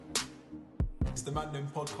It's the Man Them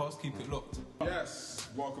Podcast. Keep it locked. Yes,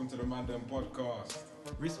 welcome to the Man Them Podcast.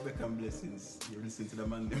 Respect and blessings. You're listening to the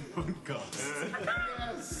Man Them Podcast.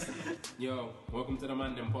 Yes. Yo, welcome to the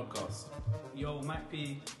Man Them Podcast. Yo, Mike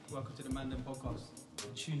P, welcome to the Man Them Podcast.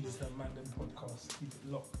 Tune to the Man Them Podcast. Keep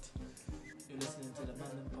it locked. You're listening to the Man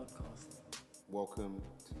Them Podcast. Welcome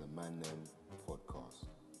to the Man Them Podcast.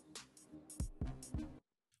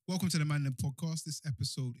 Welcome to the Man Them Podcast. This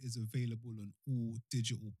episode is available on all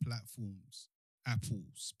digital platforms: Apple,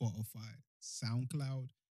 Spotify, SoundCloud,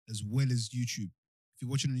 as well as YouTube. If you're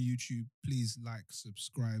watching on YouTube, please like,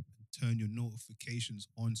 subscribe, and turn your notifications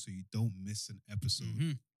on so you don't miss an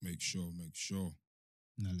episode. Make sure.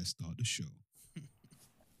 Now let's start the show.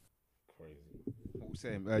 Crazy. What we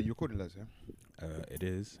saying? You recording, lads, yeah? It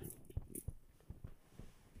is.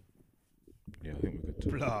 Yeah, I think we're good to.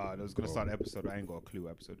 Blah, I was going to start the episode. I ain't got a clue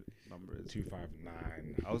what episode number is.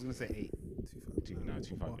 259. I was going to say 8.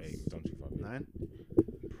 258. We've done 258. 9?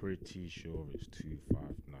 Pretty sure it's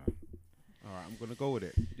 259. All right, I'm going to go with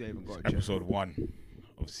it. You ain't even got a Episode 1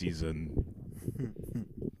 of season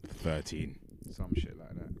 13. Some shit like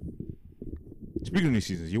that. Speaking of new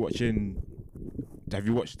seasons, have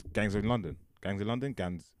you watched Gangs of London? Gangs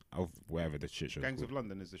of whatever the shit show. Gangs of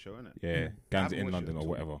London is the show, isn't it? Yeah, Gangs haven't in watched London it or at all.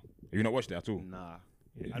 whatever. Have you not watched it at all? Nah.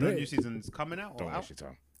 Yeah. I know new season's coming out or Don't out. waste your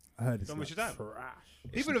time. I heard it's Don't like waste your time.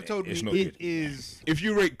 trash. People have told me it's not it good. is... If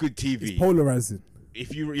you rate good TV, It's polarizing.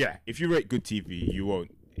 if you rate good TV, you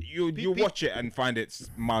won't. You'll watch it and find it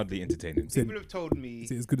mildly entertaining. People have told me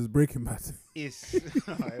Is it as good as Breaking Bad? it's...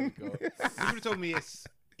 oh, here we go. People have told me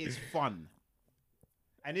it's fun.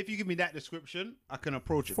 And if you give me that description, I can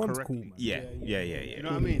approach it Fun's correctly. cool, man. Yeah. You know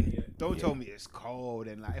what I mean? Don't tell me it's cold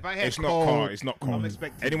and like if I hear It's not cold, cold. It's not I'm cold.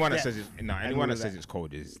 expecting Anyone that death says it's and anyone all that of says that. it's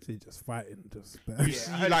cold is. See, just fighting, just You bad.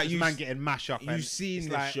 see, I heard like this you man getting mash up. You've seen it's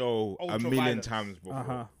the like show a ultra million violence. times before.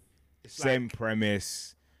 Uh-huh. It's Same like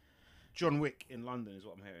premise. John Wick in London is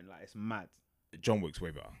what I'm hearing. Like it's mad. John Wick's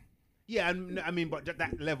way better. Yeah, and I mean, but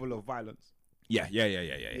that level of violence. Yeah. Yeah,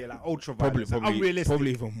 like ultra Probably, violence, like, unrealistic.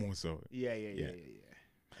 probably even more so. Yeah.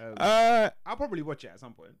 Uh, I'll probably watch it at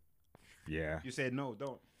some point. yeah. You said no,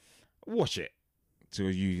 don't. Watch it till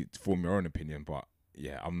you form your own opinion. But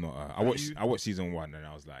yeah, I'm not. I watched season 1 and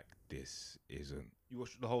I was like, this isn't. You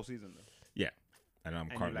watched the whole season though. And I'm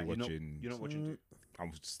And currently you're watching. You're not watching two.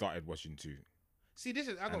 I've started watching 2. See, this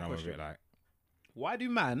is I got And a I'm a question. bit like, Why do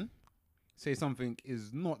man say something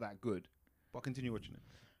is not that good, but continue watching it?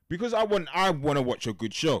 because I want to watch a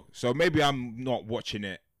good show. So maybe I'm not watching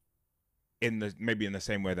it in the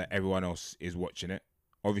same way that everyone else is watching it.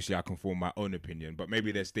 Obviously, I can form my own opinion, but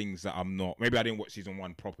maybe there's things that I'm not. Maybe I didn't watch season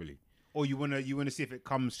 1 properly. Or you wanna see if it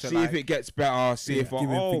comes to See like, if it gets better. See if Giving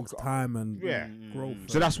things time and yeah. growth.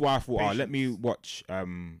 So that's why I thought, Patience. let me watch. Let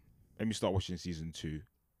me start watching season 2,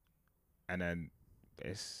 and then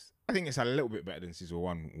I think it's a little bit better than season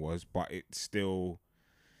 1 was, but it's still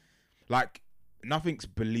like nothing's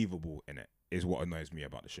believable in it. Is what annoys me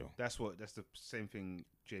about the show. that's the same thing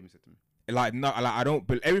Jamie said to me. Like no, like I don't.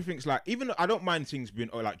 Everything's like even I don't mind things being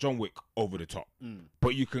like John Wick over the top,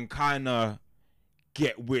 but you can kind of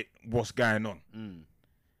get with what's going on.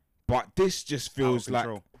 But this just feels like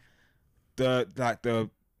the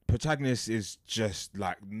protagonist is just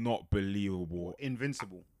like not believable.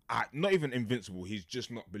 Invincible. Not even invincible. He's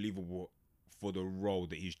just not believable for the role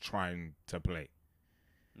that he's trying to play.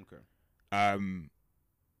 Okay.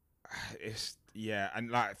 It's and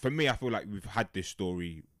like for me, I feel like we've had this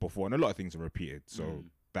story before, and a lot of things are repeated, so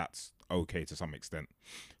that's okay to some extent.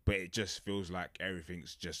 But it just feels like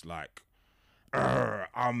everything's just like,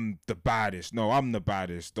 I'm the baddest. No, I'm the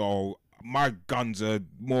baddest. Oh, my guns are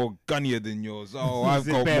more gunnier than yours. Oh, I've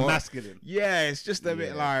got bare more masculine. Yeah, it's just a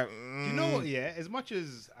bit like. Do you know what? Yeah, as much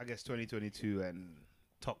as I guess 2022 and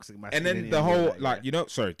toxic And masculinity. then the whole and like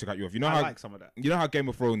sorry to cut you off. You know I how like some of that. you know how Game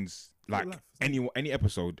of Thrones like life, any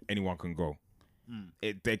episode anyone can go.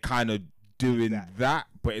 They kind of doing that,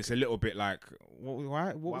 but it's a little bit like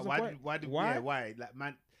why Like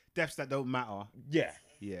man, deaths that don't matter. yeah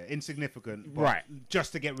Insignificant. But Right.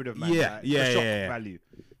 Just to get rid of man. Yeah, like, yeah, for shock yeah. value.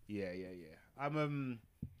 Yeah.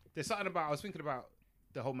 There's something about I was thinking about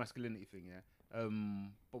the whole masculinity thing. Yeah.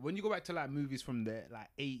 But when you go back to like movies from the like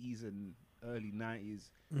 80s and early 90s,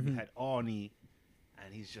 you had Arnie.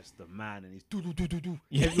 And he's just the man, and he's do.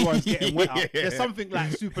 Everyone's getting wet up. There's something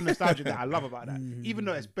like super nostalgic that I love about that. Even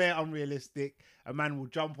though it's bare unrealistic, a man will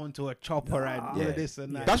jump onto a chopper and do this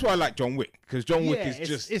and that. That's why I like John Wick, because John Wick is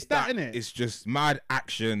just it's that, innit? It's just mad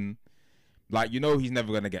action. Like he's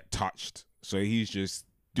never gonna get touched, so he's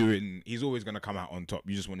always gonna come out on top.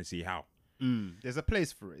 You just want to see how. There's a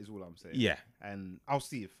place for it, is all I'm saying. Yeah. And I'll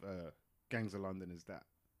see if Gangs of London is that.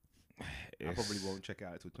 I probably won't check it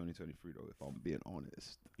out until 2023 though, if I'm being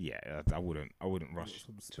honest. Yeah, I wouldn't rush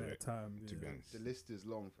Some to spare it. time. To be Yeah. honest. The list is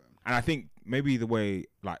long, fam. And I think maybe the way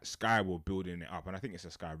like Sky were building it up, and I think it's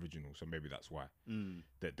a Sky original, so maybe that's why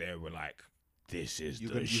that they were like, "This is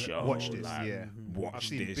the show. Watch this, like, yeah. Watch I've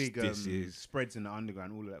seen this. big this is spreads in the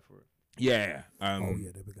underground, all of that for it. yeah." Oh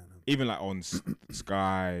yeah, they began. Even like on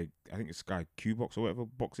Sky, I think it's Sky Q box or whatever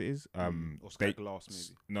box it is. Or Sky Glass,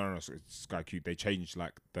 maybe. No, it's Sky Q. They changed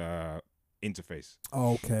like the interface.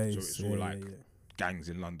 Okay, So it's all like gangs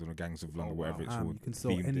in London or gangs of London, whatever it's all. you can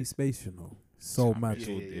sell themed any it. space, you know. So mad.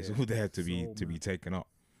 It's all there to be So be mad. taken up.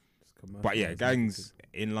 Just But yeah, commercialise gangs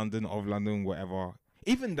in London, of London, whatever.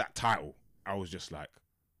 Even that title, I was just like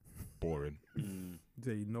boring. everything.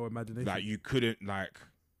 Yeah, no imagination. Like you couldn't like.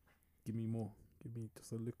 Give me more. Give me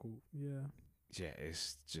just a little. Yeah. Yeah,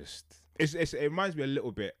 it's just it reminds me a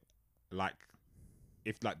little bit like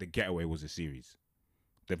if like the Getaway was a series.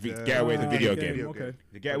 The Getaway, the video game. Okay.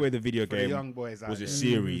 The Getaway, the video For the game young boys out was a there.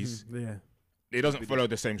 series. Yeah. It doesn't follow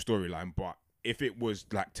the same storyline, but if it was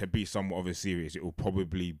like to be somewhat of a series, it will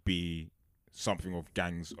probably be something of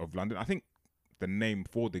Gangs of London. I think the name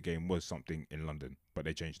for the game was something in London, but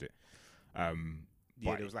they changed it. Yeah,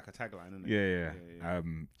 but there was like a tagline, isn't it? yeah.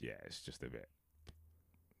 Yeah, it's just a bit.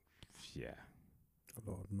 Yeah, A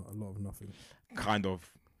lot of nothing. kind of.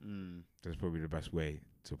 That's probably the best way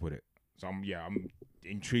to put it. So I'm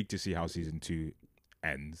intrigued to see how season 2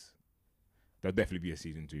 ends. There'll definitely be a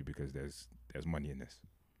season 2 because there's money in this.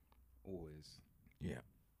 Always. Yeah.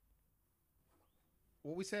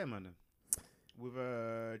 What we saying, man? We've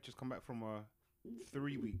just come back from a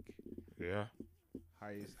 3-week Yeah.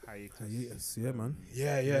 hiatus. Yeah, man.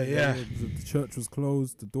 Yeah. The church was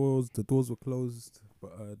closed. The doors were closed.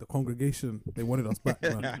 But the congregation, they wanted us back,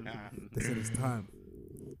 man. They said it's time.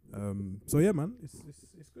 So yeah, man, it's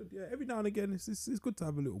good. Yeah, every now and again, it's good to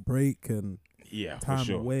have a little break and Yeah, for time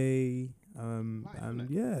sure. away. Life, And innit?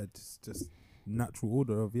 yeah, just natural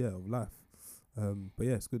order of life. But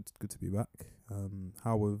yeah, it's good to be back.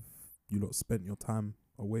 How have you lot spent your time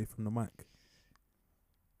away from the mic?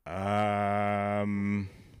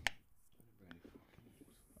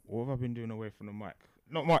 What have I been doing away from the mic?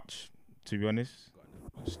 Not much, to be honest.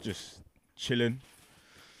 It's just chilling.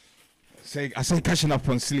 I say catching up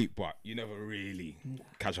on sleep, but you never really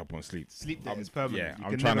catch up on sleep. Sleep debt I'm- is permanent. Yeah, You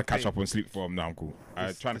I'm can trying to never catch pay. up on sleep from now. I'm cool.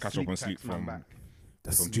 Trying to catch up on sleep tax man from back.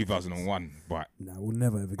 2001, but Nah, we'll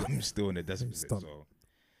never ever get. I'm still in the deficit. Stop. So,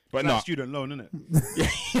 but It's like no, student loan, isn't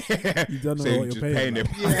it? You don't know so what just you're paying. paying man.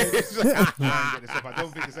 I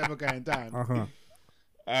don't think it's ever going down.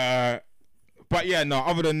 Uh-huh. But yeah, no.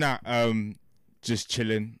 Other than that, just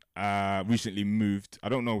chilling. Recently moved. I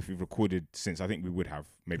don't know if we've recorded since. I think we would have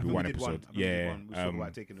maybe one episode. We talked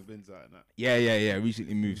about taking the bins out and that. Yeah.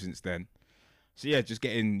 Recently moved since then. So yeah, just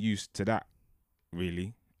getting used to that,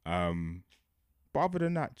 really. But other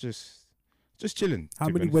than that, just chilling. How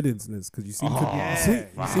to be many honest. weddings, Liz? Because you seem Oh,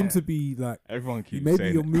 you seem to be like Everyone keeps maybe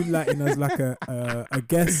saying you're it. moonlighting as like a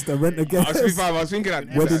guest, a rent a guest. I was thinking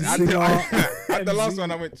that Wedding at singer, the last MC.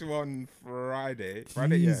 one I went to on Friday, yeah.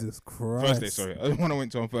 Jesus Christ! Thursday, sorry. The one I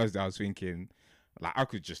went to on Thursday, I was thinking, like, I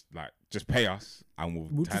could just pay us and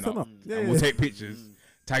we'll just turn up, Yeah, and we'll take pictures,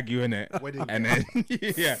 tag you in it, Wedding and then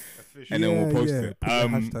Official. and then we'll post it. Put the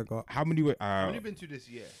hashtag up. How many? How many you been to this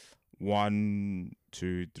year? 1,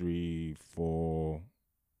 2, 3, 4,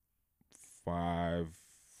 5.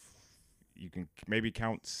 You can maybe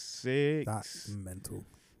count 6. That's mental.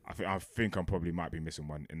 I think I probably might be missing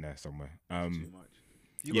one in there somewhere. Too much.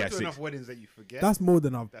 You yeah, go to 6. enough weddings that you forget. That's more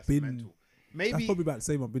than I've That's been. mental. That's Maybe probably about the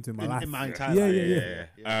same I've been to in my life. in my entire Yeah, life.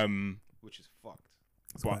 yeah. Which is fucked.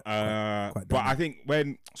 It's But quite but I damning.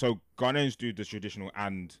 think Ghanaians do the traditional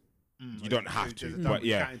and you don't have to, but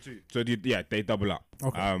yeah. So they double up.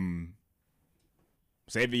 Okay.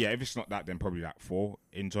 So if it's not that, then probably like 4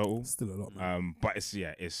 in total. Still a lot, man. But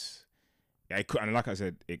it could, and like I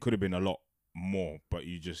said, it could have been a lot more, but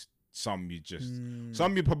some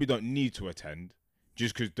you probably don't need to attend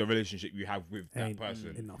just because the relationship you have with that Ain't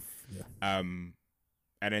person. enough. Yeah. And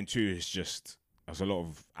then 2 is just there's a lot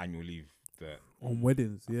of annual leave that. On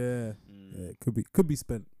weddings, yeah, it could be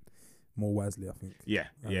spent more wisely, I think. Yeah.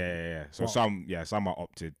 So But- some are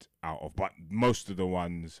opted out of, but most of the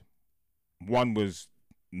ones, one was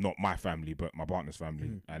not my family, but my partner's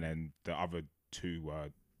family, and then the other 2 were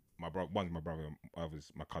one's my brother,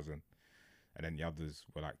 other's my cousin, and then the others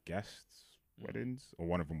were like guests weddings, or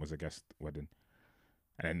one of them was a guest wedding,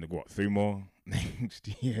 and then 3 more next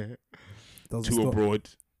year, Doesn't 2 stop. abroad.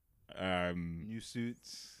 New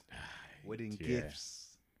suits, wedding yeah.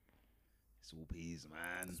 gifts. It's all peas,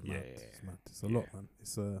 man. It's Yeah. mad. It's mad. It's a lot, man.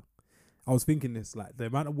 It's I was thinking this, like, the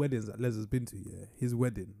amount of weddings that Les has been to, his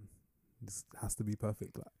wedding this has to be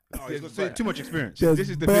perfect. Like, No, he's got too much experience. there's This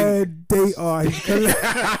is the bad data. He's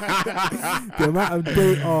the amount of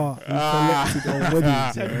data he's collected on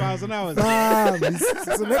weddings. 10,000 hours.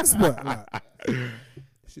 He's an expert. Like,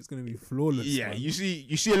 shit's gonna be flawless. Yeah, man. you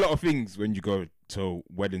see a lot of things when you go to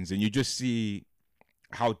weddings, and you just see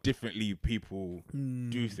how differently people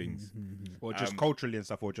do things. Or just culturally and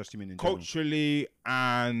stuff, or just you mean in Culturally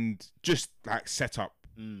and just like setup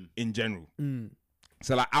in general.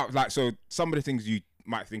 So so some of the things you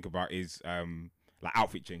might think about is like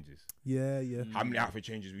outfit changes. Yeah. How many outfit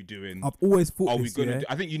changes we doing? I've always thought Are we this, gonna?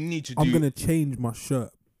 I think you need to do. I'm gonna change my shirt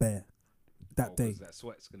bare that day, That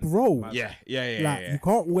sweat's gonna bro. Yeah. Like, you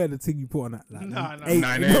can't wear the thing you put on that. Like, No. 8,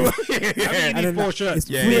 No. you know? You need And 4 then shirts. it's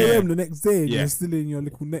 3 Yeah. a.m. the next day, and Yeah. you're still in your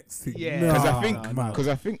little next thing. Yeah. Because Nah, I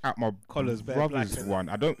think at my Collars, bare brother's black. one,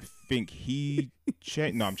 I don't think he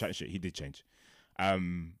changed. No, I'm chatting shit. He did change. I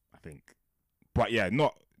think, but yeah,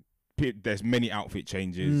 not. There's many outfit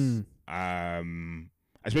changes.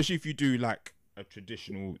 Especially if you do like a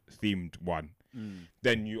traditional themed one,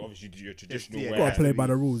 then you obviously do your traditional yeah, wear. gotta play by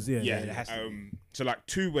the rules. Yeah. Yeah, it has to so like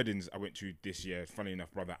 2 weddings I went to this year. Funny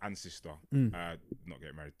enough, brother and sister, not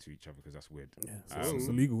getting married to each other because that's weird. So it's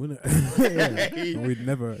illegal, isn't it? Yeah. We'd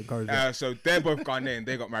never encourage that. So they're both Ghanaian.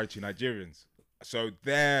 They got married to Nigerians. So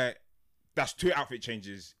that's 2 outfit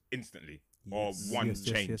changes instantly, or one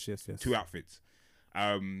change. Yes. 2 outfits.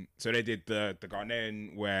 So they did the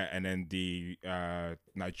Ghanaian wear and then the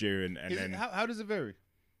Nigerian, and then how does it vary?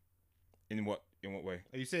 in what way?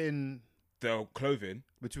 Are you saying The clothing,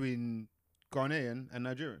 between Ghanaian and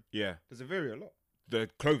Nigerian? yeah. Does it vary a lot? The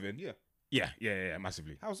clothing, Yeah. yeah,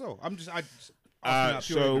 massively. How so? I just asking out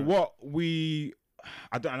pure So ignorance. what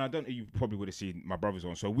I don't. You probably would have seen my brother's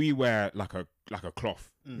on. So we wear like a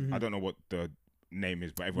cloth. I don't know what the name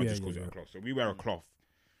is, but everyone just calls it a cloth. So we wear a cloth,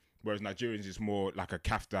 whereas Nigerians is more like a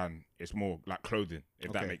kaftan. It's more like clothing,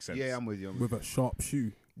 if that makes sense. Yeah, I'm with you. With a sharp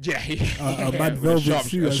shoe, Yeah, a mad With velvet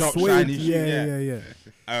shoe, a sharp suede. shiny shoe.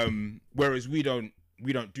 Yeah. Whereas we don't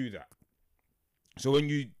do that. So when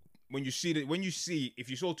you see if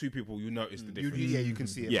you saw 2 people, you notice the difference. You can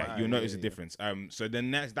see it. Yeah, you'll notice the difference. So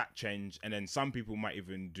then there's that change, and then some people might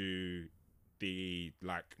even do the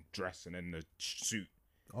like dress and then the suit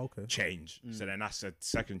Okay. change. So then that's a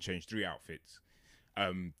second change, 3 outfits.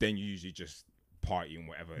 Then you usually just party and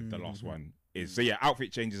whatever the last one is. So yeah,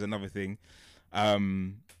 outfit change is another thing.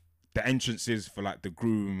 The entrances for like the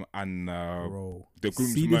groom and Bro, the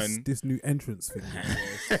see groomsmen. this new entrance thing.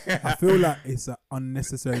 I feel like it's an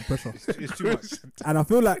unnecessary pressure, It's too much. and I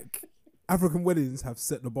feel like African weddings have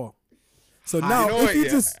set the bar. So now, know if what, you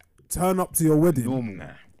yeah. just turn up to your wedding, Normal.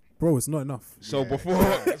 bro, it's not enough. So before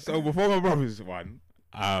my brother's one,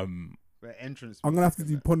 The entrance. I'm gonna have to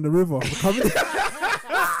do Pond the River.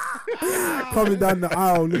 Coming down the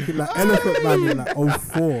aisle looking like Elephant Man in like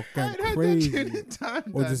 04, going crazy.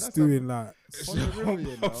 Or just doing like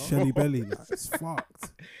Shelly Belly, like it's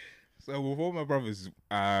fucked. So with all my brothers,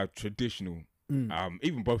 traditional,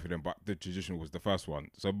 even both of them, but the traditional was the first one.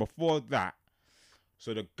 So before that,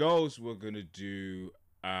 so the girls were gonna do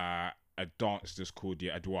a dance that's called the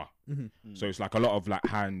Adwa. So it's like a lot of like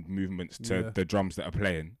hand movements to the drums that are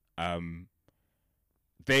playing.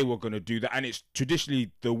 They were gonna do that, and it's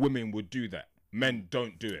traditionally the women would do that. Men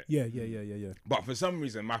don't do it. Yeah. But for some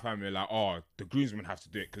reason, my family are like, oh, the groomsmen have to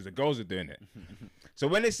do it because the girls are doing it. So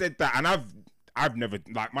when they said that, and I've never,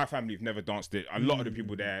 like, my family have never danced it. A lot of the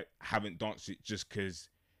people there haven't danced it just because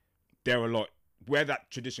they're a lot, where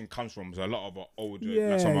that tradition comes from is a lot of our older,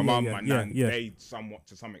 like, so my mum, my nan, they somewhat,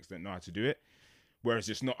 to some extent, know how to do it. Whereas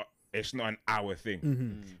it's not an hour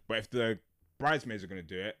thing. But if the bridesmaids are going to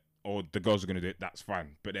do it, or the girls are going to do it, that's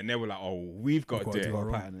fine. But then they were like, oh, we've got to do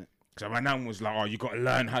it. So my nan was like, oh, you got to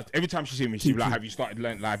learn how to... Every time she see me, she'd be like, have you started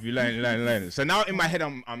learning? Like, have you learned? So now in my head,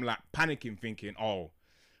 I'm like panicking, thinking, oh,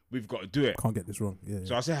 we've got to do it. Can't get this wrong. Yeah.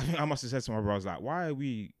 So I think I must have said to my brother, I was like, why are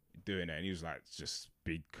we doing it? And he was like, just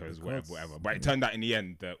because whatever. But it turned out in the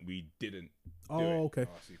end that we didn't do it. Okay.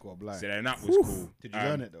 So you got blind. So then that was cool. Did you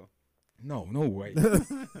learn it though? No way.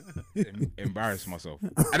 Embarrass myself.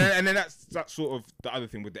 And then that's sort of the other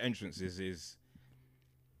thing with the entrances is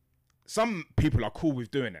some people are cool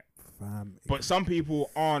with doing it, but some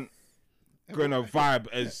people aren't gonna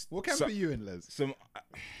vibe as. What camp are you in, Les? Some.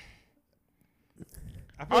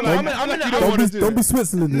 Don't be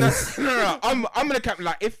Switzerland. No. I'm gonna camp.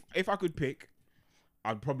 Like if I could pick,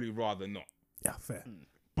 I'd probably rather not. Yeah, fair.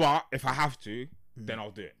 But if I have to, then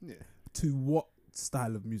I'll do it. Yeah. To what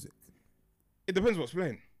style of music? It depends what's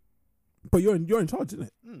playing. But you're in charge, isn't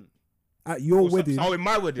it? at your wedding. Oh, in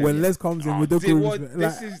my wedding. When Les comes in with the groom,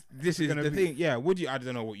 this is the thing. Yeah, would you? I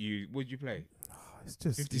don't know what you play. it's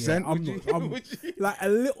just 50 yeah, Cent? I'm Would not, you- I'm, would you? like a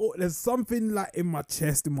little. There's something like in my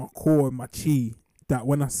chest, in my core, in my chi that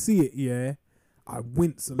when I see it, yeah, I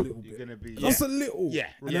wince a little You're bit. gonna be Just a little. Yeah.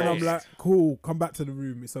 And then I'm like, cool, come back to the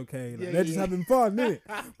room. It's okay. Like, Yeah, they're just yeah. having fun, innit?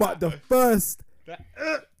 But the first,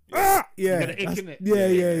 yeah, got an ick, that's- innit? yeah,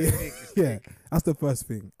 yeah. It's Yeah, ick. that's the first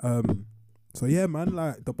thing. So yeah, man,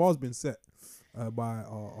 like the bar's been set by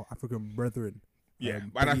our African brethren. Yeah,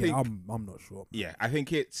 but and I think I'm not sure. yeah, I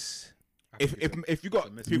think it's I think if you got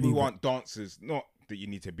it's a people who Leave it. aren't dancers, not that you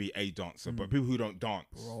need to be a dancer, but people who don't dance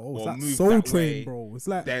Bro, or it's like move Soul that Train, way, bro. It's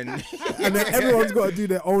like, then and then everyone's got to do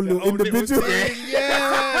their own little individual.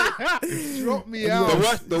 Yeah, drop me out.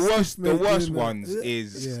 the worst Making ones that-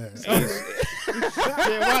 is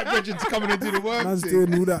Yeah, white Bridget's coming and do the work. Man's thing.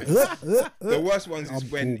 doing all that. the worst ones is I'm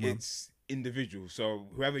when cool, man. it's individual. So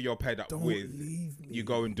whoever you're paired up Don't with, leave me. you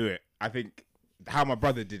go and do it. I think how my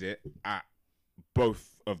brother did it at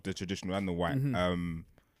both of the traditional and the white.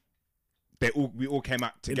 We all came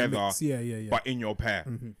out In the together, mix. Yeah. but in your pair.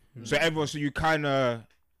 Mhm. So everyone, so you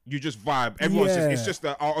just vibe. Everyone's Yeah. it's just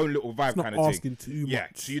our own little vibe It's not kind of thing. asking too Yeah,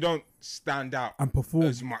 much. so you don't stand out And perform.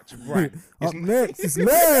 as much, right? Up It's next, it's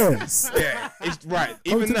Les. yeah, it's right.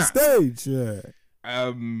 Come Even to the that. stage.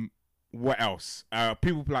 Yeah. What else?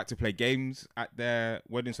 People like to play games at their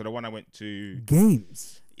wedding. So the one I went to,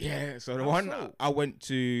 Games. yeah. So the one I went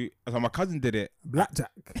to, so my cousin did it.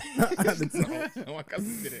 Blackjack. No, my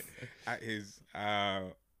cousin did it at his.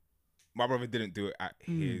 My brother didn't do it at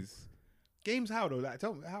his. Games how though? Like,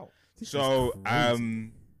 tell me how. So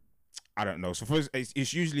crazy. I don't know. So first,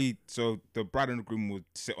 it's usually so the bride and the groom would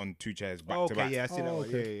sit on two chairs back to back. Yeah, I see that. Oh, One.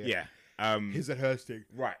 okay. Yeah. His and hers thing.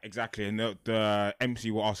 right, exactly. And the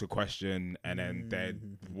MC will ask a question, and then they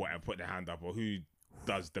whatever put their hand up, or who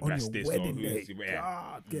does the On best your this, or wedding who's day. yeah.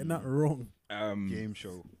 God, getting that wrong. Game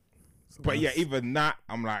show. So But yeah, that's- even that,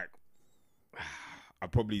 I'm like, I'll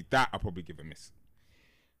probably give a miss.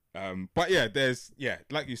 But yeah, there's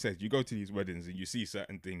like you said, you go to these weddings and you see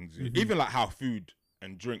certain things, even like how food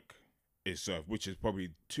and drink is served, which is probably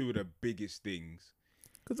two of the biggest things.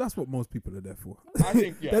 Because that's what most people are there for. I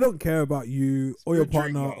think They don't care about you or your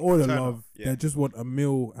Drink, partner no. or the Turn love. up, yeah. They just want a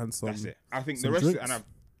meal and some. That's it. I think the some rest, drinks.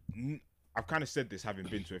 and I've kind of said this having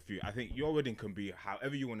been to a few. I think your wedding can be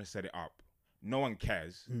however you want to set it up. No one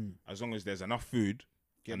cares as long as there's enough food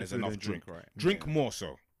and there's enough drink. right? Drink more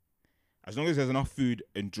so. As long as there's enough food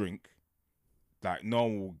and drink, like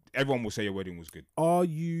everyone will say your wedding was good. Are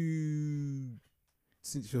you,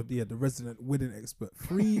 since you're the resident wedding expert,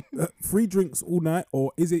 free drinks all night,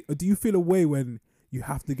 or is it? Or do you feel a way when you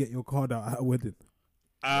have to get your card out at a wedding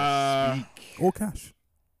or cash?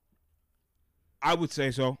 I would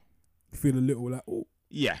say so. You feel a little like, oh,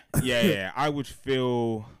 Yeah. I would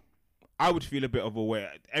feel a bit of a way.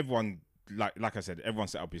 Everyone, like I said,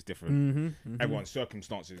 everyone's setup is different. Everyone's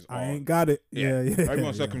circumstances are. I ain't got it. Yeah.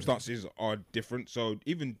 Everyone's yeah. circumstances are different. So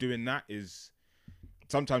even doing that is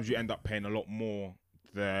sometimes you end up paying a lot more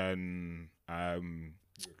than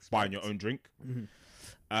buying your own drink.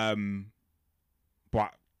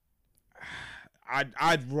 But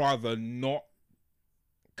I'd rather not,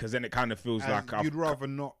 because then it kind of feels like You'd rather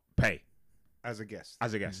not pay as a guest.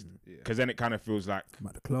 as a guest, Yeah. because then it kind of feels like I'm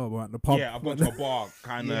at the club or at the pub. yeah, I've gone to a bar,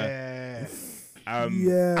 kind of. Yeah.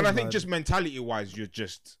 Yeah, and I think man. just mentality wise, you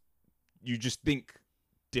just think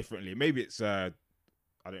differently. Maybe it's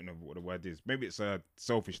I don't know what the word is. Maybe it's a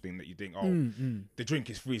selfish thing that you think, the drink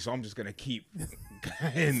is free, so I'm just gonna keep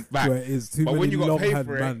going back. Where it is too But many when you got to long pay hand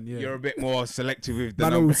for it, man, yeah. you're a bit more selective with the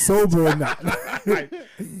Man, I number, was sober in that.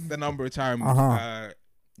 the number of times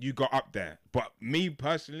you got up there. But me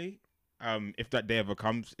personally, if that day ever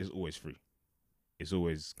comes, it's always free. It's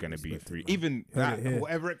always gonna be Respect it, free. man. Even Heard that, it here.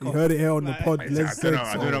 Whatever it You costs. heard it here on the Like- pod. I Les don't know. said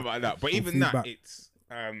I don't know so. about that. But Some even that, feedback. it's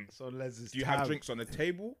So Les is do you have tab. drinks on the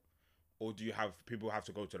table, or do you have people have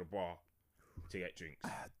to go to the bar to get drinks?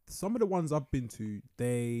 Some of the ones I've been to,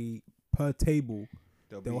 they per table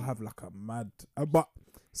they'll have like a mad. But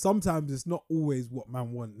sometimes it's not always what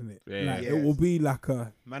man want, innit? Yeah. Like Yes. it will be like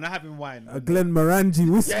a Man, I having wine. a Glenmorangie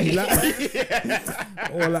whiskey,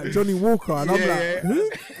 like, or like Johnny Walker, and I'm like, who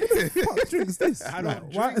the fuck drinks this? I Like,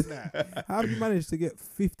 don't why- drink that. How have you managed to get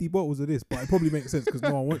 50 bottles of this? But it probably makes sense because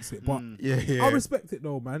no one wants it. But Yeah, I respect it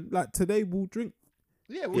though, man. Like today we'll drink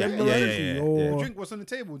Yeah, well, Yeah, yeah, Glenmorangie yeah. or Drink what's on the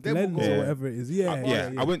table. Then Glens we'll or go. whatever it is.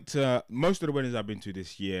 Yeah, I went to most of the weddings I've been to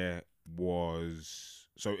this year was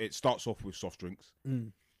so it starts off with soft drinks,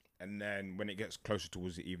 Mm. and then when it gets closer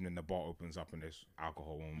towards the evening, the bar opens up and there's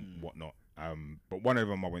alcohol and whatnot. But one of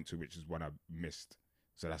them I went to, which is one I missed,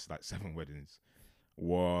 so that's like 7 weddings,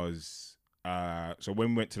 was So when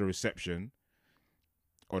we went to the reception,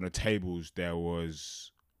 on the tables there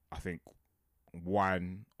was, I think,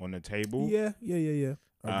 wine on the table. Yeah.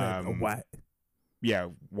 A white Yeah,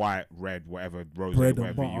 white, red, whatever, rose, bread and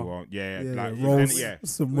whatever butter. you want. Yeah, Yeah, like rolls. yeah.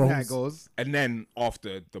 Some When that rolls. goes, And then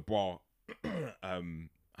after the bar,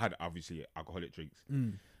 had obviously alcoholic drinks.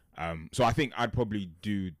 So I think I'd probably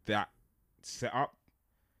do that setup.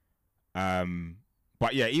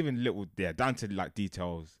 But yeah, even little, down to like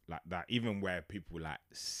details like that. Even where people like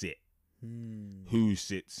sit, who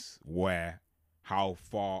sits where, how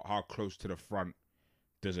far, how close to the front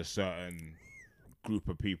does a certain group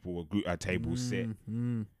of people or group table sit.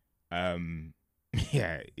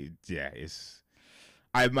 It's.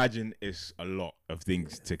 I imagine it's a lot of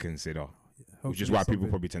things to consider, which is Hopefully why it's people something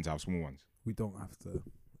probably tend to have small ones. we don't have to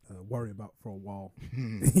worry about for a while.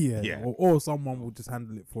 Yeah. Or someone will just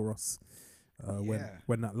handle it for us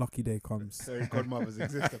when that lucky day comes. so godmothers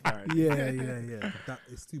exist apparently. Yeah. That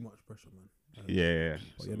is too much pressure, man. Yeah.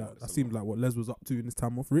 But yeah, that seems like what Les was up to in this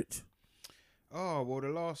time off. Rich, Oh well, the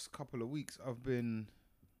last couple of weeks I've been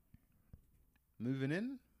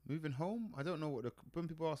moving home. I don't know what when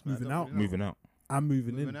people ask me. I Moving don't out. really know. Moving out. I'm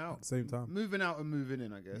moving in Moving out. at the same time. Moving out and moving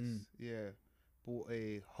in, I guess. Yeah, bought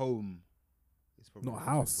a home. It's probably Not a the best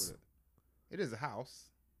way to house. put it is a house,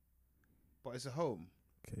 but it's a home.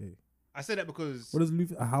 Okay. I say that because What does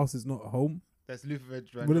Luther? A house is not a home. that's Luther.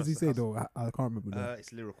 What does he say though? I can't remember that.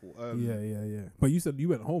 It's lyrical. Yeah. But you said you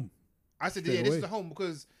went home. I said, Straight yeah, this is away. a home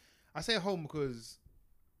because I say a home because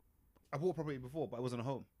I bought property before, but it wasn't a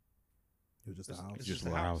home. It was just a It's house. just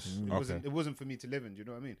a a house. house. It Okay. wasn't for me to live in. Do you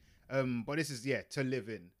know what I mean? But this is to live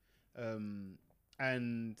in.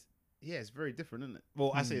 And yeah, it's very different, isn't it?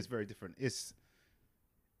 Well, I say it's very different. It's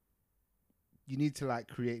you need to like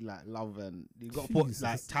create like love and you got to put Jesus.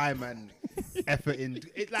 like time and effort in.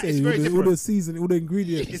 It like Say, it's very all different. the season, all the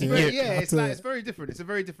ingredients. It's very Have it's to- like it's very different. It's a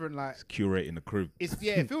very different like It's curating the crib. it's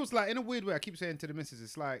it feels like in a weird way. I keep saying to the missus,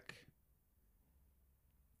 it's like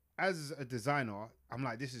as a designer, I'm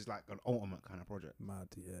like this is like an ultimate kind of project. Mad,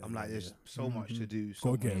 yeah. I'm like, there's so much to do,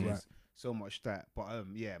 so Gotta much get it this, right. so much that. But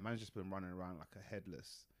yeah, man's just been running around like a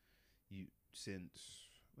headless. You since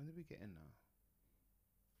when did we get in now?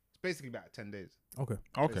 It's basically about 10 days. Okay.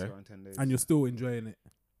 Basically around 10 days. And you're still enjoying it.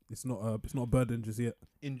 It's not a burden just yet.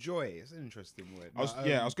 enjoy. It's an interesting word. I was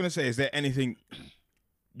But, gonna say, is there anything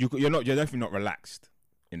you're definitely not relaxed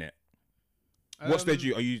in it? What stage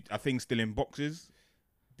are things still in boxes?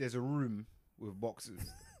 There's a room with boxes.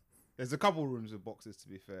 There's a couple rooms with boxes, to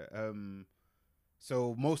be fair.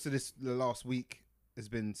 So most of the last week has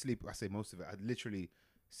been sleep. I say most of it. I literally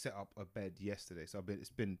set up a bed yesterday, so it's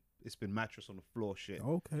been mattress on the floor shit.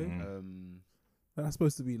 Okay. Um, That's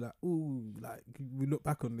supposed to be like, ooh, like we look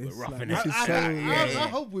back on this. We're Like, roughing this it. is so, I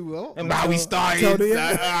hope we will. And how we started. Tell the,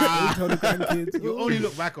 like, tell the grandkids. You ooh. only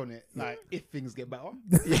look back on it like if things get better.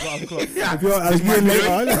 That's what I'm close. If you're a year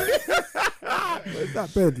later, where's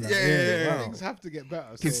that bed? Like, Yeah. wow. Things have to get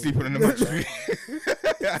better. Kids so- sleeping on the mattress.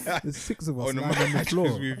 There's 6 of us On the lying on the mattress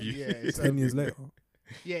floor. with you. Yeah, it's 10 years later.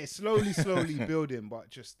 Yeah, it's slowly building, but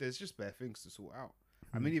there's just bare things to sort out.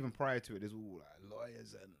 I mean, even prior to it, there's all like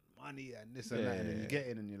lawyers and money and this and that, and then you get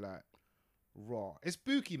in and you're like, raw. It's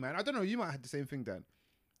spooky, man. I don't know. You might have the same thing, Dan.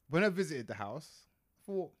 When I visited the house, I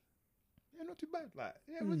thought, yeah, not too bad. Like,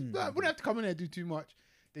 yeah, wouldn't have to come in there and do too much.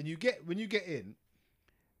 Then when you get in,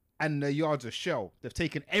 and the yard's a shell. They've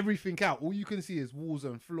taken everything out. All you can see is walls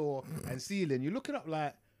and floor and ceiling. You're looking up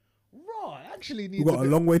like, raw. I actually need. We've got a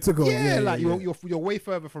long way to go. Yeah, like yeah. you're way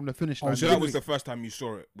further from the finish line. So that was the first time you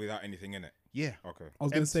saw it without anything in it. Yeah. Okay. I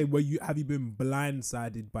was gonna say, have you been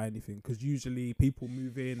blindsided by anything? Because usually people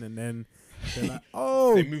move in and then they're like,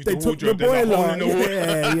 "Oh, They they, moved the took the wardrobe, there's a hole boiler." in the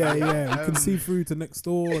wall. Yeah. You can see through to next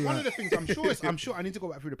door. One of Like, the things I'm sure I need to go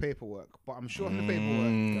back through the paperwork, but I'm sure in the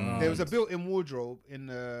paperwork there was a built-in wardrobe in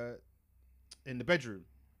the bedroom,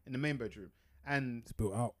 in the main bedroom, and it's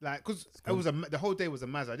built out. like because it was the whole day was a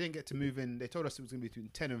mazza. I didn't get to move in. They told us it was gonna be between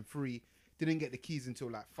 10 and 3. Didn't get the keys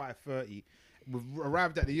until like 5:30. We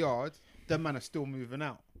arrived at the yard. Them man are still moving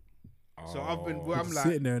out. So I've been where I'm Just like,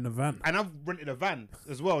 sitting there in the van. and I've rented a van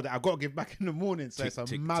as well that I got to give back in the morning. So Tick, it's a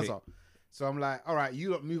tick, mazza. So I'm like, all right,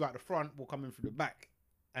 you lot move out the front. We'll come in through the back.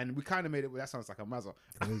 And we kind of made it. That sounds like a mazza.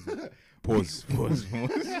 Pause.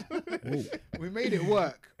 We made it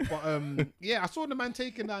work. But yeah, I saw the man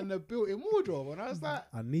taking down the built-in wardrobe, and I was like,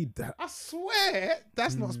 I need that. I swear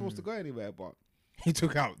that's not supposed to go anywhere. But He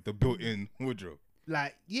took out the built-in wardrobe.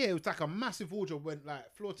 like, yeah, it was like a massive wardrobe, went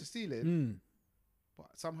like floor to ceiling. But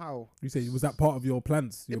somehow, You say, was that part of your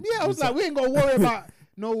plans? yeah, I was like, we ain't got to worry about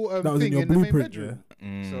no That was in thing your in the main blueprint, bedroom.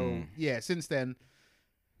 So yeah, since then,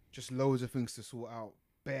 just loads of things to sort out.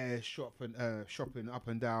 bare shopping up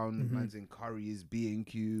and down. Man's in Curry's,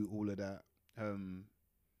 B&Q, all of that.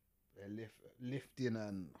 Lifting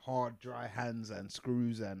and hard dry hands and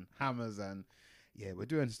screws and hammers and we're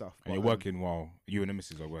doing stuff. And you're working while you and the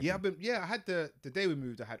missus are working. I had the day we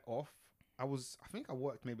moved, I had off. I think I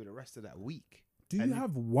worked maybe the rest of that week. Do you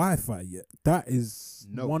have Wi-Fi yet? That is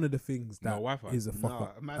No. one of the things that Wi-Fi? is a fuck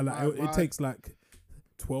up. man, It takes like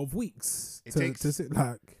 12 weeks It to takes- sit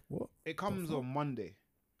like what? It comes on Monday,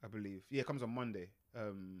 I believe. Yeah, it comes on Monday.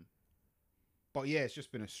 But yeah, it's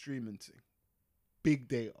just been a streaming thing. Big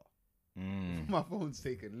data. My phone's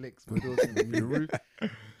taking licks. My door's gonna be the roof. But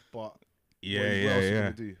what else you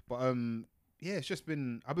gonna do? But it's just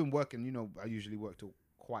been. I've been working. You know, I usually work till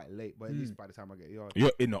quite late, but at least by the time I get yard.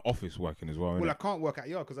 You're in the office working as well. Well, I innit? can't work at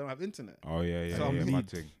yard because I don't have internet. Oh yeah. So I'm my need-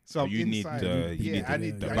 thing. So you need inside. the I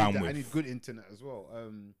need the I bandwidth. need good internet as well.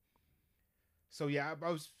 So yeah, I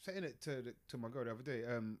was saying it to my girl the other day.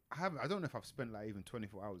 I don't know if I've spent like even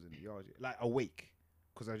 24 hours in the yard yet, like awake,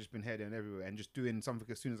 because I've just been here there and everywhere and just doing something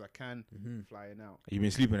as soon as I can, flying out. You've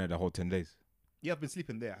been sleeping there the whole 10 days. Yeah, I've been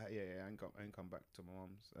sleeping there. I ain't come back to my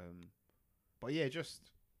mum's. But yeah, just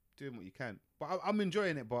doing what you can. But I'm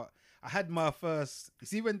enjoying it. But I had my first. You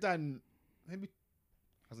see, when Dan, maybe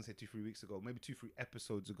I was gonna say 2-3 weeks ago, maybe 2-3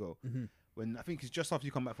 episodes ago, when I think it's just after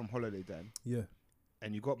you come back from holiday, Dan. Yeah.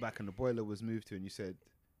 And you got back and the boiler was moved to, and you said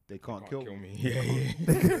they can't kill me. Yeah.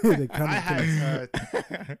 They cannot I kill us.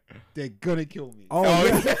 had they're gonna kill me. Oh,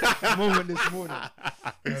 yeah. Moment this morning.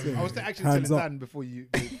 I was actually Hands telling up. Dan before you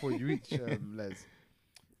reach Les.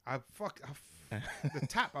 The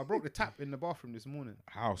tap. I broke the tap in the bathroom this morning,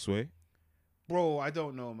 How, Sway? bro. I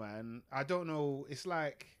don't know, man. I don't know. It's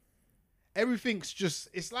like everything's just.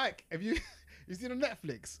 It's like have you seen on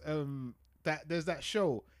Netflix? That there's that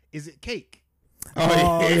show. Is it Cake?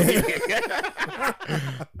 Oh,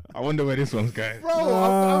 I wonder where this one's going. Bro,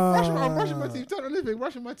 I'm brushing my teeth, turn on the living,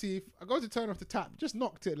 brushing my teeth. I go to turn off the tap, just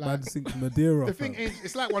knocked it like. Man sinks Madeira. The thing is,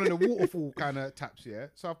 it's like one of the waterfall kind of taps, yeah.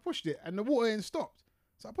 So I pushed it, and the water ain't stopped.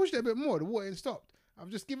 So I pushed it a bit more, the water ain't stopped. I've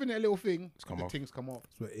just given it a little thing. It's come the off. things come off.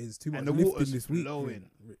 That's what it is. Too much And the lifting water's this week. flowing.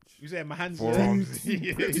 Rich. You say my hands Forearms.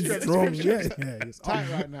 Too strong. Yeah. It's tight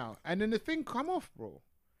right now, and then the thing come off, bro.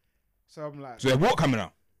 So I'm like, So there's what coming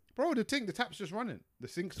out? bro, the tap's just running. The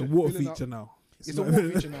sink's It's a just water filling up. feature now. It's a water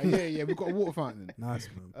feature now. Yeah, we've got a water fountain. Nice,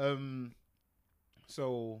 man.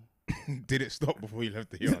 So Did it stop before you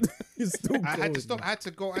left the yard? It's still I had to going, stop. man. I had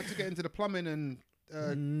to get into the plumbing and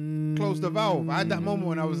close the valve. I had that moment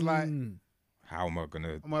when I was like, How am I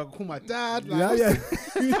gonna? I'm gonna call my dad. Like, yeah.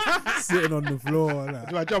 Sitting on the floor. Like,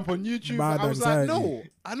 do I jump on YouTube? Mad I was anxiety. like, no,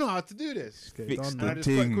 I know how to do this. get it Fix done, And I man. just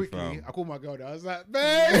quite Ting, quickly, fam. I called my girl. I was like,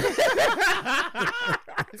 babe.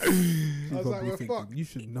 She's I was like, probably well, thinking, fuck. you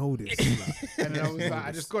should know this. Like, And then I was like,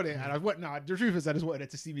 I just got it. And I went, no, the truth is, I just wanted her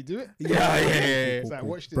to see me do it. Yeah. So I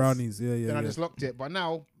watched this. Brownies, yeah. Then I just locked it. But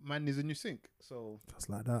now, man, there's a new sink. So Just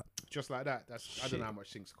like that. just like that. I don't know how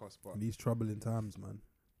much sinks cost, but These troubling times, man.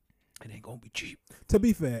 it ain't gonna be cheap. To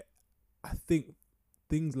be fair, I think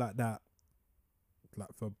things like that, like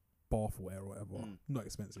for bathware or whatever, not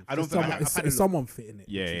expensive. I don't It's think- someone, I've it's, had a it's look. someone fitting it.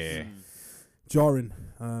 Yeah, which is yeah. Jarring.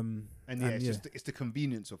 And yeah, it's just it's the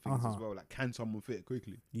convenience of things as Uh-huh. well. Like, can someone fit it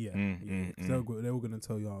quickly? Yeah. Mm, 'Cause they're all gonna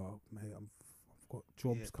tell you, oh, mate, I've got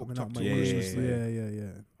jobs Yeah, coming booked up. up My to Christmas. Christmas,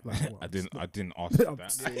 Yeah. Like, what, I didn't ask for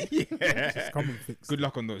that. Just come and fix Good it.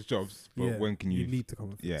 luck on those jobs. But Yeah, when can you? need to come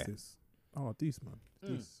and fix Yeah. this. Oh, decent, man.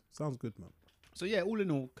 This sounds good, man. So yeah, all in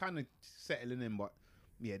all, kind of settling in, but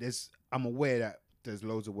yeah, I'm aware that there's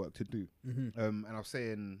loads of work to do. And I was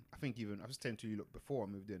saying, I was saying to you, look, before I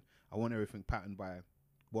moved in, I want everything patterned by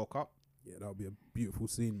World Cup. Yeah, that would be a beautiful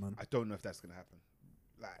scene, man. I don't know if that's gonna happen.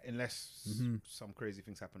 Like, unless some crazy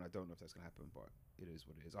things happen, I don't know if that's gonna happen. But it is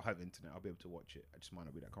what it is. I'll have internet. I'll be able to watch it. I just might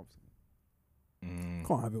not be that comfortable.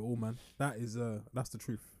 Can't have it all, man. That is that's the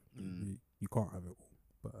truth. You can't have it all.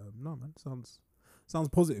 But no, man, sounds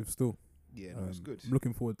positive still. Yeah, no, it's good. I'm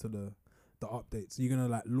looking forward to the updates. You're gonna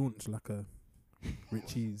like launch like a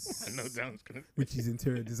Richie's I know Dan's gonna. Richie's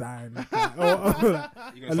interior design, like, like,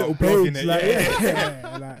 You're a little vlogging page, it, like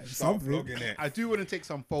yeah. like Start something. vlogging it. I do want to take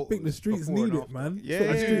some photos. I think the streets before need and it, after. man. Yeah, That's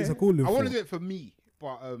what the streets are calling I for. want to do it for me,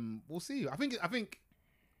 but we'll see. I think.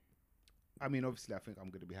 I mean, obviously, I think I'm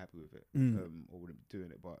going to be happy with it, or wouldn't be doing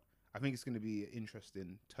it. But I think it's going to be an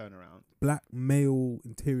interesting turnaround. Black male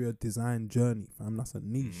interior design journey, fam. That's a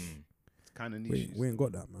niche. It's kind of niche. We ain't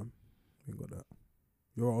got that, man. We ain't got that.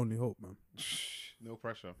 You're our only hope, man. No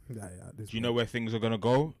pressure. Yeah. Do you know where things are gonna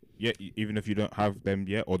go? Yeah, even if you don't have them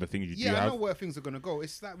yet, or the things you do Yeah, I have. know where things are going to go.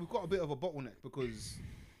 It's like we've got a bit of a bottleneck because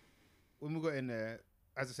when we got in there,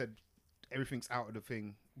 as I said, everything's out of the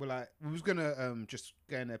thing. We're like, we was gonna just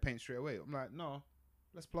get in there paint straight away. I'm like, no,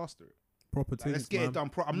 let's plaster it. Proper Like, things, let's get man. it done.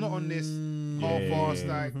 I'm not on this Mm. half-assed.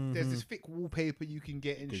 Yeah. Like, there's this thick wallpaper you can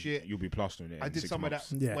get and 'Cause shit. You'll be plastering it. I in did 6 some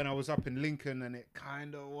months. of that Yeah. when I was up in Lincoln, and it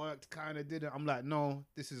kind of worked, kind of didn't. I'm like, no,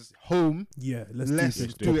 this is home. Yeah, let's Let's do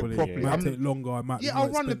things do it properly. properly. It might I'm- take longer. It might be Yeah, more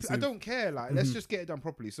I'll run the. I expensive. don't care. Like, let's Mhm. just get it done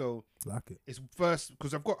properly. So like it. it's first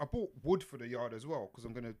because I bought wood for the yard as well because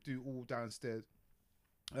I'm gonna do all downstairs.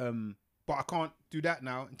 But I can't do that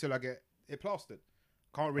now until I get it plastered.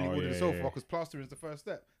 Can't really wood it so far because plastering is the first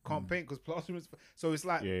step. Can't paint because plastering is. So it's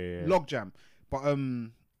like log jam. But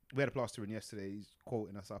we had a plaster in yesterday. He's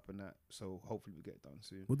quoting us up and that. So hopefully we get it done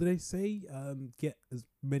soon. What did they say? Get as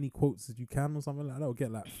many quotes as you can or something like that. Or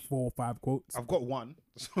get like 4 or 5 quotes. I've got one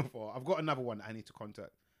so far. I've got another one that I need to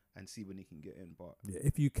contact and see when he can get in. But Yeah,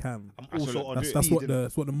 if you can. I'm also on That's speed,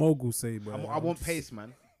 what the moguls say, bro. I want pace,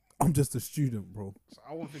 man. I'm just a student, bro. So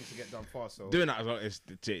I want things to get done fast. So Doing that as well,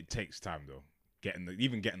 it takes time though. Getting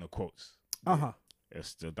the quotes.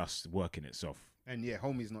 That's work in itself. and yeah,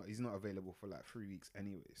 homie's he's not available for like 3 weeks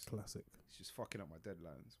anyways. Classic. It's just fucking up my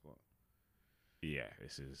deadlines. But Yeah,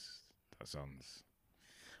 that sounds.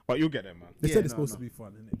 But you'll get there, man. They Yeah, said it's no, supposed no. to be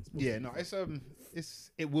fun, isn't it? yeah, no,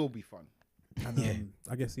 it will be fun. And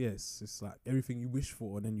I guess it's like everything you wish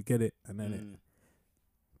for, and then you get it, and then it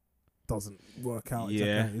doesn't work out.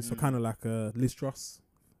 Yeah. Exactly. It's kind of like Liz Truss,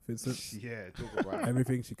 for instance. Yeah, talk about it.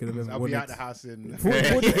 Everything she could have ever I'll wanted. be out the house in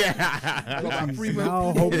 44 days. I got about 3 She's months.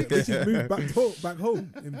 now home. She's moved back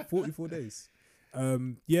home in 44 days.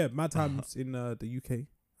 Yeah, mad times in the UK.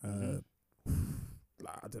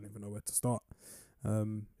 I don't even know where to start.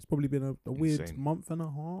 It's probably been a weird Insane. month and a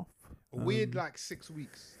half. A weird like 6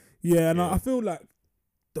 weeks. Yeah, and Yeah. I feel like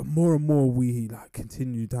the more and more we like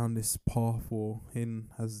continue down this path, or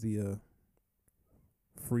as the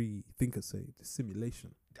free thinkers say, the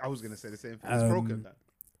simulation. I was gonna say the same thing. It's broken. That.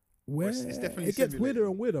 Where it's definitely it gets weirder simulated.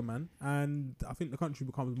 and weirder, man. And I think the country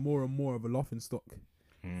becomes more and more of a laughing stock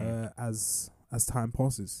as time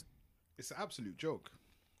passes. It's an absolute joke.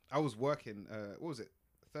 I was working. What was it?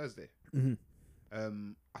 Thursday.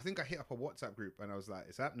 Mm-hmm. I think I hit up a WhatsApp group and I was like,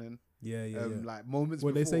 "It's happening." Yeah. Like moments.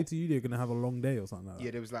 What they before. say to you, they're gonna have a long day or something like that.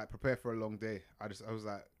 Yeah, they was like, "Prepare for a long day." I was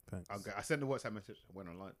like, Thanks. okay. I sent the WhatsApp message. I went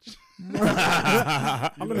on lunch.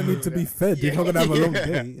 I'm gonna need to be fed if I'm gonna have a long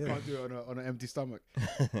day. Yeah. Can't do it on an empty stomach.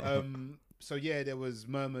 So yeah, there was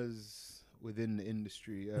murmurs within the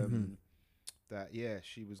industry that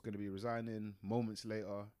she was going to be resigning. Moments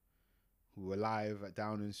later, we were live at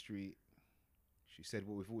Downing Street. She said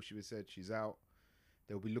what we thought she would said. She's out.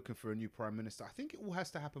 They'll be looking for a new prime minister. I think it all has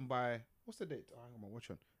to happen by what's the date? Oh, hang on, which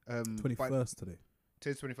one? 21st today.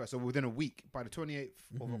 Today's 21st. So within a week, by the 28th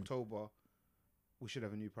of October, we should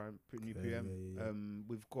have a new PM. Yeah.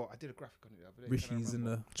 We've got. I did a graphic on it the other day. Rishi's in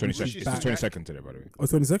the 22nd. Rishi's It's back. the 22nd today, by the way.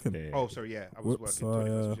 22nd. Yeah. Oh, sorry. Yeah, I was Whoops,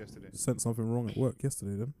 working. 21st I was yesterday. sent something wrong at work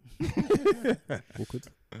yesterday. Then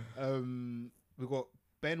awkward. We've got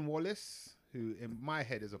Ben Wallace, who in my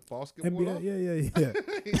head is a basketballer. NBA, yeah.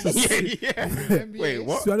 NBA. Wait,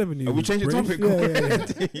 what? So I never knew. Are we he was changing British.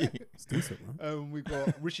 topic? Yeah. It's decent, man. We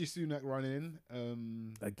got Rishi Sunak running.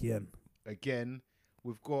 Again,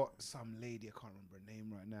 we've got some lady, I can't remember her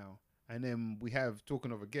name right now. And then we have,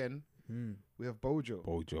 talking of again, we have Bojo.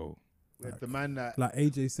 We have the man that Like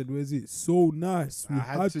AJ said, where's it? So nice. We I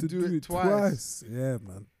had to do it twice. Yeah,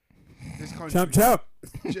 man. this country, Champ.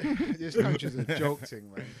 this country's a joke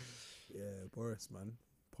thing, man. Yeah, Boris, man.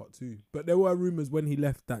 Part 2. But there were rumours when he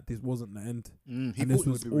left that this wasn't the end. He And thought this it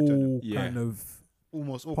was would be redundant. all Yeah. kind of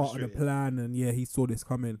Almost part of the orchestrated. plan. And yeah, he saw this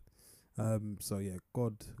coming. So yeah,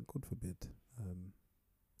 God forbid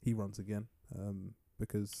he runs again.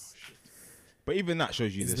 Because But even that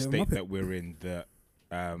shows you Is the there a state Muppet? that we're in. That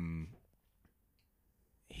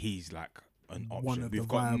he's like an option. one of We've the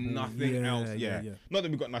got viable, nothing else. Yeah. Not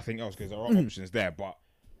that we've got nothing else because there are options there, but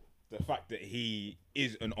the fact that he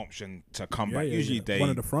is an option to come Yeah, back. yeah, Usually yeah. they One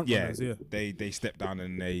of the front runners, yeah. they step down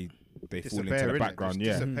and they fall into Disappear, the innit? background. Just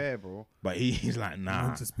Yeah, disappear, bro. but he's like nah.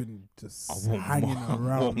 Man's just been I want hanging more.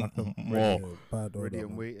 around like a More. bad Ready odor, and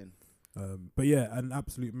man. waiting. But yeah, an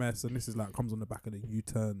absolute mess. And this is like comes on the back of the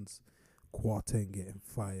U-turns. Kwarteng getting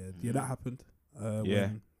fired. Yeah, that happened.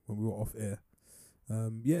 Yeah. When we were off air.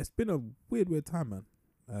 Yeah, it's been a weird time, man.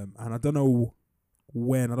 And I don't know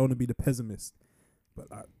when. I don't want to be the pessimist, but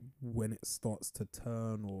like when it starts to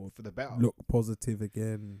turn or For the better. look positive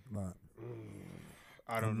again, like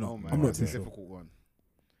I don't I'm know, not- man. I'm not It's too a sure. difficult one.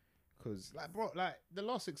 Because, like, bro, like the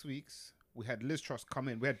last 6 weeks, we had Liz Truss come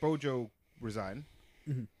in. We had Bojo resign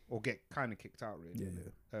or get kind of kicked out, really.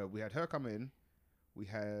 yeah. We had her come in. We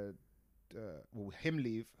had him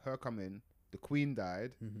leave, her come in. The Queen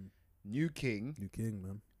died. new king. New king,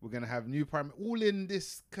 man. We're gonna have new prime, all in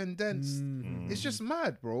this condensed. It's just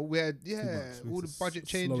mad, bro. We had Too much. We all need the to budget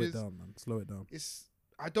Slow changes. it down, man. Slow it down.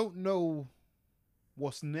 I don't know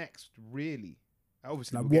what's next, really.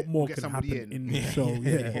 Obviously, Like, we'll what more get can somebody happen in the show?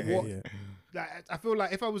 Yeah, What- yeah. Like, I feel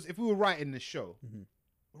like if we were writing this show,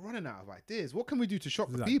 we're running out of ideas. What can we do to shock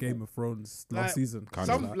This is the like people? Game of Thrones Like, last season.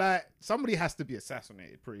 Somebody has to be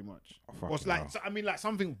assassinated, pretty much. fucking Or it's like, hell. so, I mean, like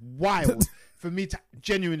something wild for me to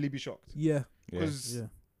genuinely be shocked. Yeah, Because yeah.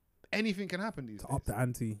 anything can happen these To days. up the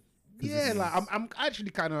ante. 'Cause Yeah, it's- like I'm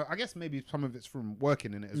actually kind of. I guess maybe some of it's from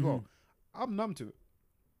working in it as well. I'm numb to it.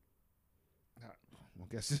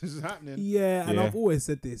 I guess this is happening. Yeah, and Yeah. I've always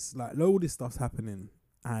said this, like, all this stuff's happening,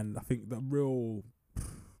 and I think the real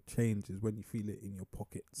change is when you feel it in your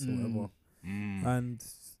pockets or whatever. And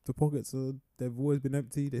the pockets they've always been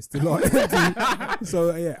empty, they still are empty.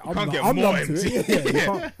 So yeah, can't get I'm more numb to empty. it. Yeah, Yeah.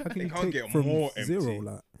 how can They you can't take get from more zero? empty.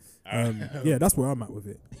 Like, yeah, that's where I'm at with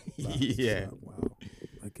it. Like, it's just Yeah. like, wow,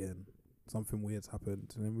 again, something weird's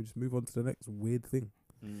happened, and then we just move on to the next weird thing.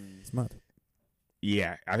 It's mad.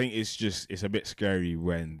 Yeah, I think it's a bit scary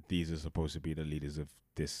when these are supposed to be the leaders of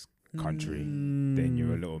this country. Then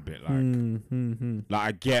you're a little bit like, like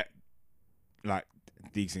I get, like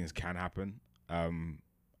these things can happen, and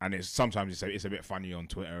it's sometimes it's a bit funny on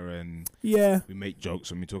Twitter, and Yeah, we make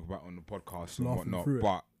jokes when we talk about it on the podcast and Laughing whatnot. through it.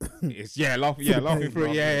 But it's laughing pain.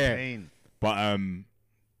 through it, yeah. Pain. But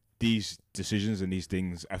these decisions and these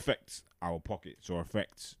things affect our pockets or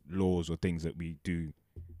affect laws or things that we do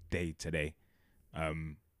day to day.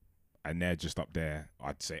 And they're just up there.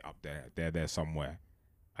 I'd say up there. They're there somewhere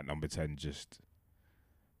at number 10, just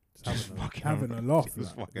having a laugh,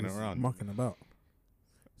 just fucking just around. mucking about.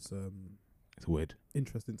 It's It's weird.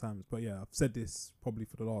 interesting times, but yeah, I've said this probably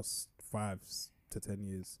for the last 5 to 10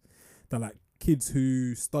 years. That like kids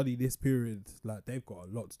who study this period, like they've got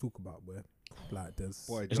a lot to talk about. Where like there's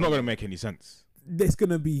It's not going to make any sense. there's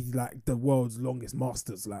gonna be like the world's longest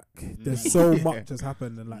masters. Like there's so much has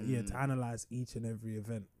happened, and like to analyze each and every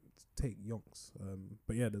event, take yonks.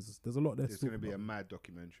 But yeah, there's a lot there. There's to going to talk be a about. mad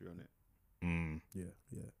documentary on it.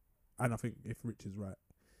 Yeah. And I think if Rich is right,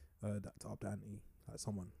 that to up the ante, like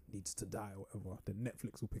someone needs to die or whatever, then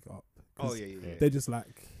Netflix will pick it up. 'Cause they're just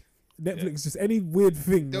like Netflix, just any weird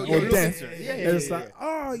thing They'll- or they'll death. listen to it. Yeah, they're just yeah, like,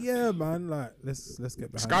 oh yeah, man, like let's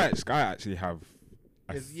get behind it. Sky actually have.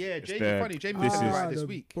 Jamie This this is- right this the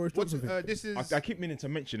week. Boris What's, Johnson thing. this is I keep meaning to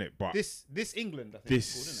mention it, but this England. I think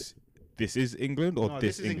it's called, isn't this is England or it? No,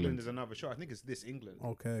 this is England England? is another show. I think it's this England.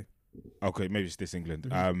 Okay. Okay, maybe it's this England.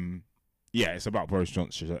 Mm-hmm. Yeah, it's about Boris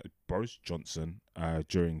Johnson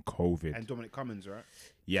during COVID. And Dominic Cummings, right?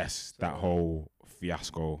 Yes, that whole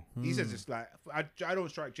fiasco. He says it's like I don't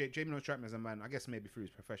strike Jamie don't strike me as a man. I guess maybe through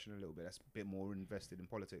his profession a little bit. That's a bit more invested in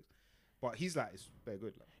politics. But he's like it's very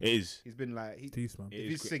good. Like, It is. he's been like Decent, man. if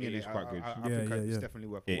he's singing it is quite good. I Yeah, think yeah, it's yeah. definitely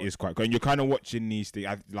worth. It is quite good. And you're kind of watching these things,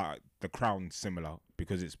 like The Crown, similar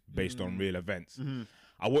because it's based on real events. Mm-hmm.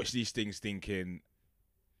 I watch these things thinking,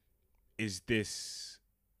 is this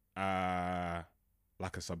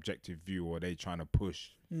like a subjective view, or are they trying to push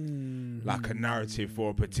like a narrative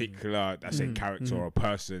for a particular, I say, character or a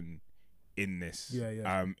person in this?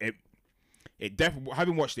 Yeah. It definitely,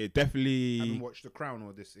 having watched it, definitely. I haven't watched The Crown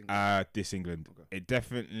or this England. This England. Okay. It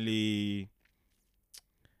definitely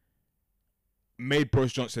made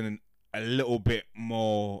Boris Johnson a little bit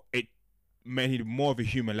more. It made him more of a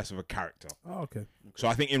human, less of a character. Oh, okay. So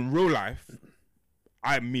I think in real life,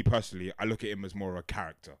 me personally, I look at him as more of a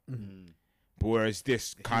character. But whereas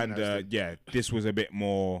this kind of, this was a bit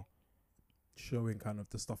more. Showing kind of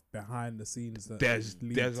the stuff behind the scenes. That There's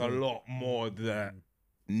lead a to- lot more that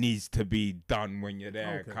needs to be done when you're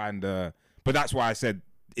there, Okay. kind of. But that's why I said,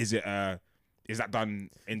 is that done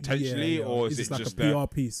intentionally, Yeah. or is it it like just a PR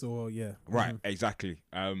piece or right? Exactly.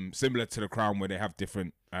 Similar to The Crown, where they have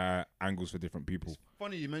different angles for different people.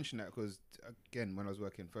 Funny you mentioned that because again, when I was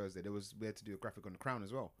working Thursday, we had to do a graphic on The Crown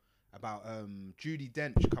as well about Judi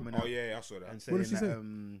Dench coming out. Oh yeah, I saw that. And saying What did she say?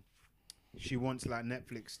 that she wants like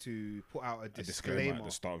Netflix to put out a A disclaimer at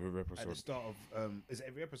the start of every at the episode. start of is it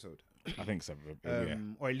every episode? I think so. Yeah.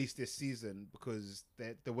 Or at least this season, because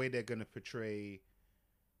the way they're gonna portray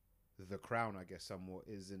The Crown, I guess, somewhat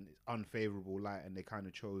is an unfavorable light, and they kind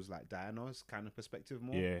of chose like Diana's kind of perspective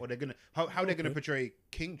more. Yeah. Or they're gonna how they're gonna portray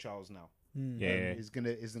King Charles now. Yeah.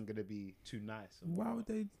 Isn't gonna be too nice. and Why whatnot. would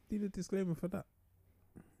they need a disclaimer for that?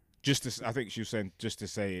 I think she was saying just to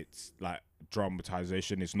say it's like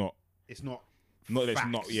dramatization. It's not. It's not. Not that it's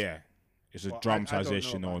facts. not. Yeah. It's a Well, I don't know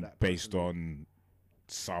dramatization about on that based personally. on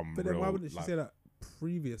some. But then real, why wouldn't she like- say that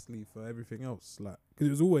previously for everything else? Like, because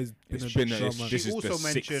it was always been It's a been bit a- drama. it's- She this is the also sixth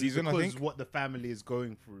mentioned season, I because think. what the family is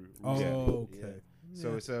going through. Oh, Yeah. okay.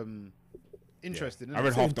 So it's interesting. I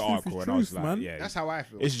read Saying half the truth article is and I was truth, like, man. yeah, That's how I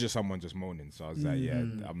feel. it's just someone just moaning. So I was like, yeah,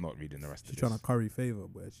 Mhm. I'm not reading the rest She's of trying this. to curry favor,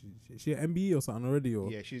 but she an MBE or something already,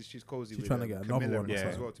 or Yeah, she's cozy. she's with trying to get another Camilla one and or stuff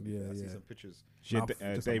as something. well. To be fair, I see Yeah. some pictures. She had just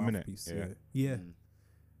a Day Minute. mouthpiece, Yeah. yeah, Mm.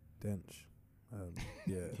 dench,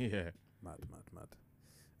 yeah, Yeah. mad.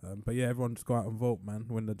 But yeah, everyone just go out and vote, man.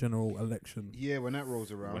 When the general election Yeah, when that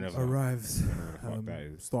rolls around. Whenever. arrives, Whatever the fuck that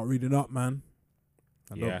is. start reading up, man.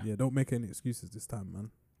 And Yeah. don't make any excuses this time,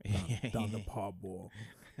 man. Down the pub or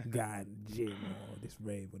guy in the gym or this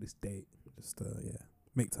rave or this date. Just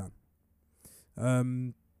make time.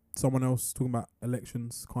 Someone else talking about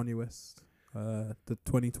elections. Kanye West, the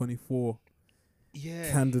 2024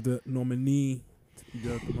 candidate nominee to be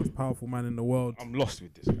the most powerful man in the world. I'm lost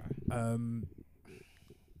with this guy.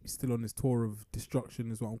 He's still on his tour of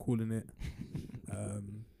destruction, is what I'm calling it.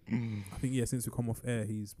 I think since we come off air,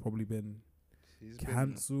 he's probably been He's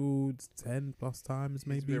cancelled 10 plus times, He's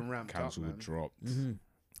maybe. been ramped up, Cancelled, man. dropped.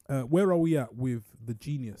 Where are we at with the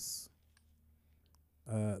genius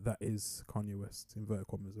that is Kanye West? Inverted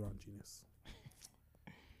commas around genius.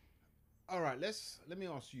 All right, let me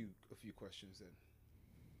ask you a few questions then,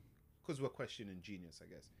 because we're questioning genius,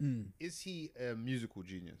 I guess. Is he a musical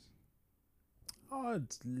genius? I'd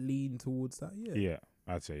lean towards that. Yeah. Yeah,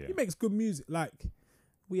 I'd say He makes good music. Like,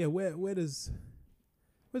 where does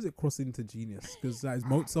it cross into genius? Because is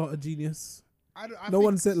Mozart a genius? I No think-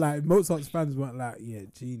 one said like Mozart's fans weren't like, yeah,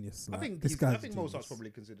 genius. I Like, think this I guy's think a Mozart's genius.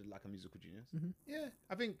 probably considered like a musical genius. Mhm. Yeah,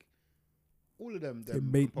 I think all of them. Yeah,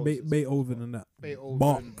 Beethoven and that.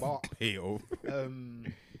 Beethoven, Bach. Pale.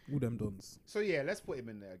 All them dons. So yeah, let's put him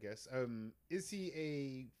in there, I guess. Is he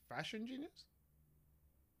a fashion genius?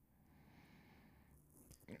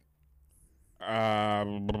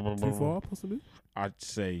 Too far, possibly. I'd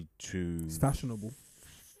say too It's fashionable.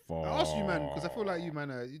 far. I asked you, man, because I feel like you, man,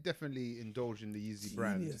 you definitely indulge in the Yeezy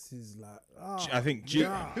brand. Genius is like, I think Who?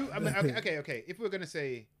 I mean, okay. If we're gonna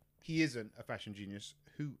say he isn't a fashion genius,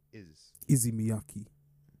 who is? Izzy Miyake.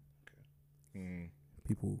 Mm.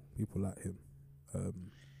 People like him.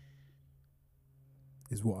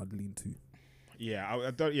 Is what I'd lean to. Yeah,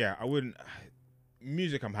 I don't. Yeah, I wouldn't.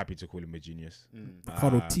 Music, I'm happy to call him a genius.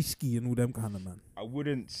 Ricardo Tishki and all them kind of man. I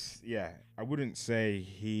wouldn't. Yeah, I wouldn't say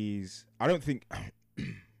he's. I don't think.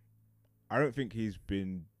 I don't think he's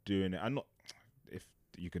been doing it. I'm not. If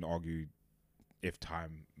you can argue, if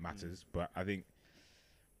time matters, but I think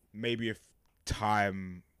maybe if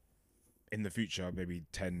time in the future, maybe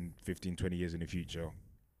 10, 15, 20 years in the future,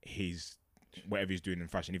 he's whatever he's doing in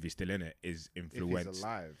fashion, if he's still in it, is influenced.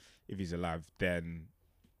 If he's alive, then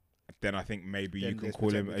I think maybe you then can there's call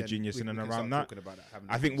him potential- a then genius we in and can around start that. talking about having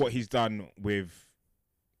I a think what conversation. he's done with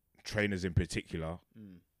trainers in particular,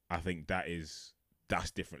 Mm. I think that's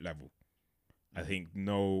different level. I think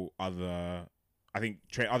no other. I think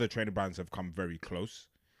other trainer brands have come very close,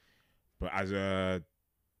 but as a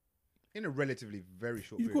in a relatively very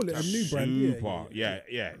short You period. call it of a time. new brand,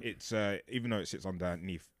 yeah. It's even though it sits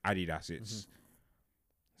underneath Adidas, it's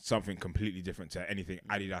something completely different to anything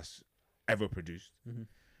Adidas ever produced.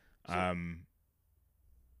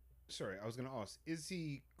 Sorry, I was going to ask, is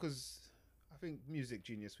he, because I think music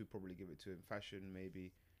genius, we probably give it to him, fashion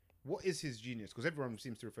maybe. What is his genius? Because everyone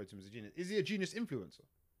seems to refer to him as a genius. Is he a genius influencer?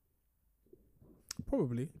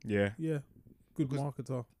 Probably. Yeah. Good Because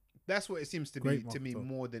marketer. That's what it seems to Great be to me marketer.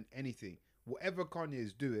 more than anything. Whatever Kanye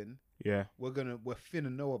is doing, Yeah. we're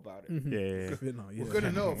finna know about it. Mhm. Yeah. We're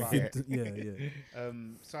gonna know about it. Yeah.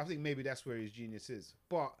 So I think maybe that's where his genius is.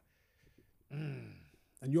 But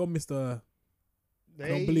And you're Mr. I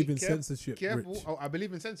don't believe in censorship. Careful. Rich. Oh, I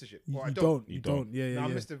believe in censorship. You, Well, I you don't. don't. You You don't. don't. Yeah. No,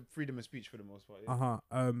 I'm Yeah. Mr. Freedom of Speech for the most part.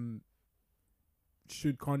 Yeah.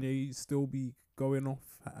 Should Kanye still be going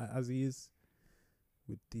off as he is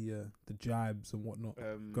with the jibes and whatnot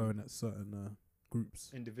going at certain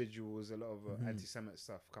groups? Individuals, a lot of Mhm. anti-Semitic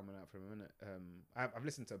stuff coming out from him. I've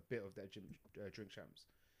listened to a bit of that Drink Champs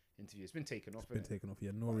interview. It's been taken off. It's been innit? taken off.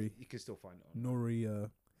 Yeah, But Nori. you can still find it on. Nori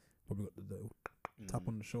probably got the little tap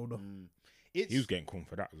on the shoulder. It's He was getting corn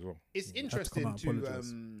for that as well. it's Yeah, had to come interesting out to and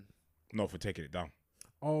apologise. Not for taking it down.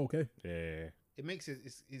 Oh, okay. Yeah. it makes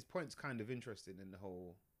his points kind of interesting in the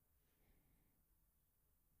whole,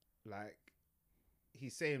 like,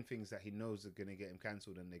 he's saying things that he knows are gonna get him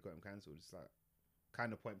cancelled and they got him cancelled. It's like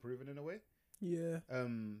kind of point proven in a way. Yeah.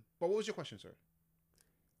 But what was your question, sir?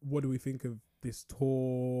 What do we think of this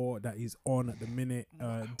tour that he's on at the minute?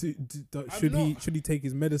 I'm not- should he take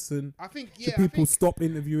his medicine? I think Should yeah, people stop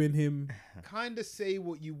interviewing him? kind of say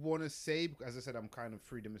what you want to say. As I said, I'm kind of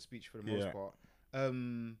freedom of speech for the most Yeah. part.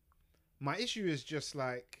 My issue is just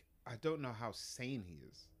like I don't know how sane he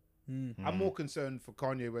is. Mm. I'm more concerned for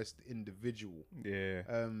Kanye West the individual. Yeah.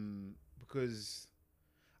 Because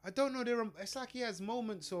I don't know. It's like he has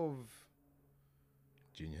moments of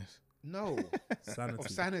Genius. no Sanity. of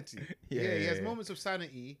sanity. Yeah, He has yeah. moments of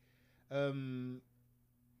sanity. I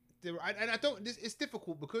don't. It's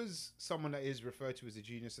difficult because someone that is referred to as a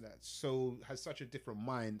genius and that has such a different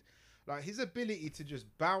mind. Like his ability to just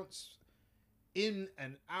bounce in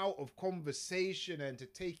and out of conversation and to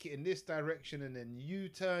take it in this direction and then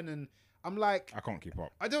U-turn, and I'm like, I can't keep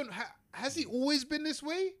up. I don't. Has he always been this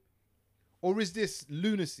way, or is this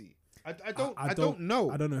lunacy? I don't know.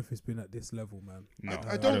 I don't know if it's been at this level, man. No,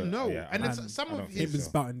 I don't know. Yeah, and Man, it's some I of don't Him think his is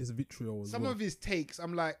spouting this vitriol as some well. of his takes.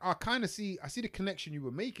 I'm like, I kind of see. I see the connection you were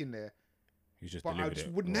making there, You just but I delivered just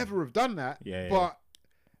it would wrong. never have done that. Yeah, yeah. But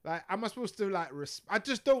like, am I supposed to like? I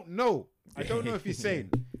just don't know. I don't know if he's sane,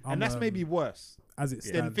 I'm, and that's maybe worse as it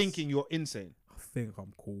than stands. thinking you're insane. I think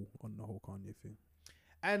I'm cool on the whole Kanye thing.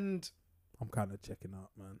 And I'm kind of checking out,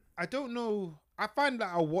 man. I don't know. I find that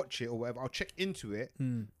I'll watch it or whatever. I'll check into it,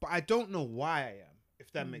 but I don't know why I am.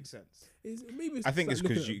 If that makes sense. Maybe it's I think just it's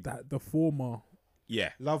like 'cause looking at the former. Yeah.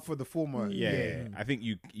 Love for the former. Yeah. I think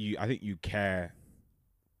you care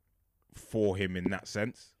for him in that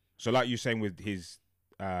sense. So like you're saying with his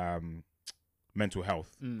mental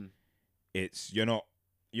health, it's you're not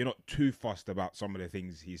too fussed about some of the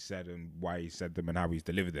things he said and why he said them and how he's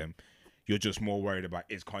delivered them. You're just more worried about,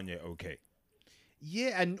 is Kanye okay?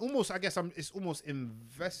 Yeah, and almost, I guess it's almost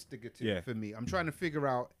investigative for me. I'm trying to figure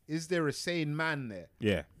out, is there a sane man there?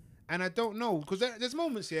 Yeah. And I don't know, because there's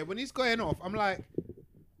moments here when he's going off, I'm like,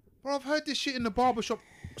 bro, I've heard this shit in the barbershop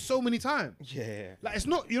so many times. Yeah. Like, it's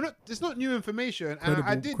not new information. And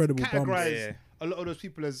I did Credible bums. categorize a lot of those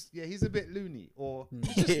people as, he's a bit loony. Or, you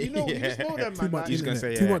just know them, Too man. much, Like, He's gonna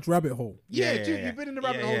internet, say, too yeah. much rabbit hole. dude, you've been in the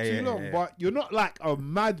rabbit hole too long, but you're not like a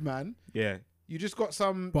madman. Yeah. You just got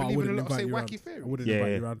some But I believing wouldn't a lot of invite say you wacky around. theory. I wouldn't Yeah,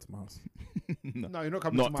 invite yeah. you around to my house. No, you're not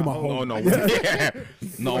coming Not to my to my home. home. No, Yeah.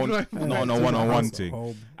 not on To a one-on-one House at thing.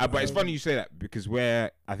 home. But it's funny you say that because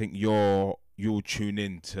where I think you'll tune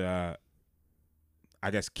in to, I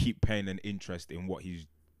guess, keep paying an interest in what he's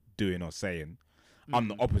doing or saying. I'm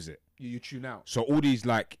the opposite. You tune out. So all these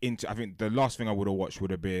I think the last thing I would have watched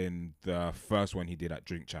would have been the first one he did at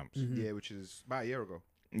Drink Champs. Yeah, which is about a year ago.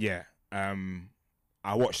 Yeah.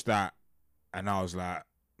 I watched that and I was like,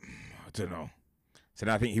 I don't know. So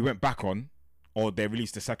then I think he went back on, or they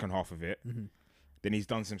released the second half of it. Then he's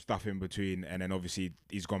done some stuff in between, and then obviously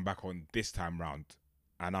he's gone back on this time round.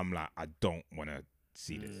 And I'm like, I don't want to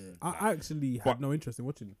see this. I actually had no interest in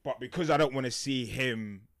watching. But because I don't want to see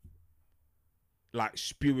him like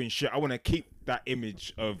spewing shit, I want to keep that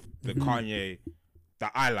image of the Kanye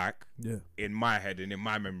that I like in my head and in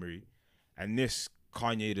my memory. And this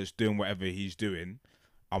Kanye that's doing whatever he's doing,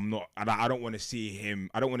 I don't want to see him.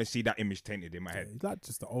 I don't want to see that image tainted in my head. He's like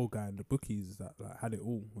just the old guy in the bookies that like had it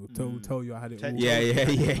all. He'll tell you I had it all. Yeah. I used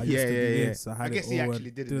to do this, I had guess it he all, actually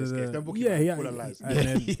and did in this case. da-da-da. Them bookies Yeah, are full of lies. And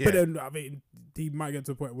then, Yeah. But then I mean, he might get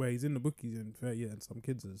to a point where he's in the bookies and and some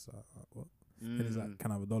kids is like, what? And he's like,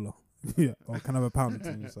 can I have $1? Yeah, or can I have £1?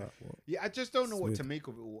 And he's like, what? Yeah, I just don't know It's what weird. to make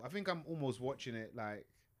of it all. I think I'm almost watching it like,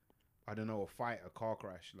 I don't know, a fight, a car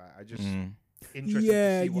crash. Like, I just interested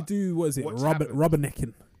Yeah, to see you what, do. What is it? what's Rubber happened.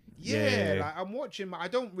 rubbernecking. Yeah, like I'm watching, but I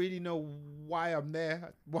don't really know why I'm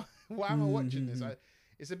there. Why am I watching this?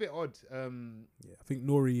 It's a bit odd. Yeah, I think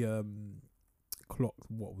Nori clocked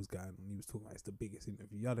what was going on. He was talking about it's the biggest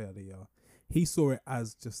interview. Yada yada yada. He saw it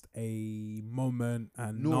as just a moment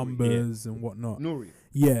and Nori, numbers and whatnot. Nuri.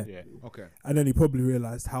 Yeah. Okay. And then he probably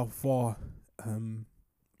realised how far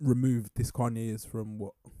removed this Kanye is from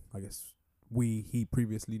what I guess he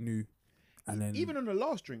previously knew. And then Even on the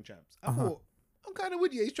last Drink Champs, I Uh-huh. thought, I'm kind of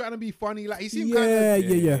with you. He's trying to be funny. Like, he seemed yeah,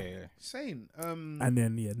 kind of yeah. sane. And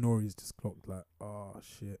then Nori's just clocked like, oh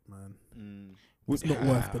shit, man. It's Not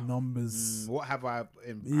worth the numbers. What have I...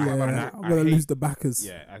 Yeah, I I'm gonna hate- lose the backers.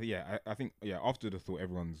 I think after the thought,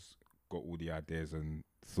 everyone's got all the ideas and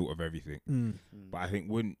thought of everything. But I think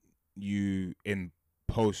when you in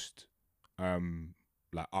post,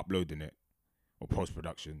 like uploading it or post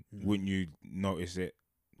production, wouldn't you notice it?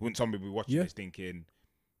 Wouldn't somebody be watching this thinking,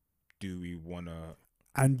 do we wanna?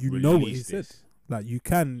 And you know what he release said. this? Like you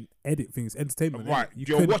can edit things, entertainment. Right, innit? You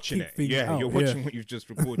you're could watching keep it. things Yeah, out, you're watching what you've just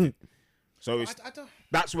recorded. So it's I don't...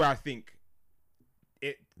 that's where I think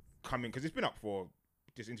it coming, because it's been up for,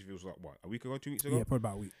 this interview was like what, a week ago, 2 weeks ago? Yeah, probably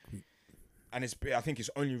about a week. And I think it's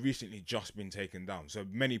only recently just been taken down. So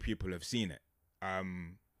many people have seen it.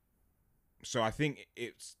 So I think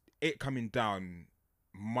it coming down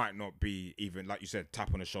might not be even, like you said,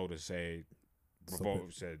 tap on the shoulder, say, Stop Revolt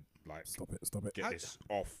it. said, like, Stop it. get this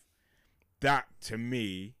off. That, to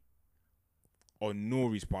me, on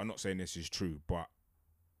Nori's part, I'm not saying this is true, but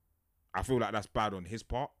I feel like that's bad on his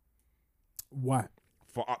part Why?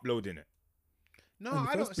 for uploading it. No, In the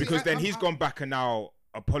I don't. first See, Because then I'm- he's gone back and now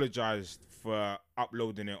apologized for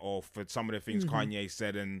uploading it or for some of the things Kanye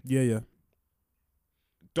said, and Yeah.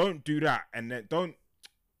 don't do that. And then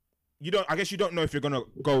I guess you don't know if you're gonna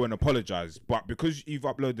go and apologize, but because you've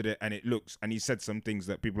uploaded it and it looks and he said some things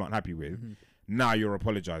that people aren't happy with, now you're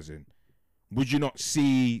apologizing. Would you not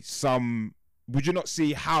see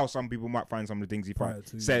how some people might find some of the things he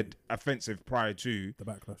said offensive prior to The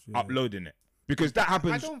backlash. Yeah. uploading it? Because that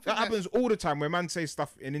happens. don't think That happens all the time when man say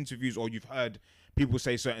stuff in interviews, or you've heard people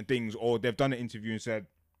say certain things, or they've done an interview and said,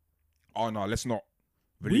 "Oh no, let's not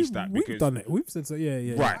release that." We've Because done it. We've said so.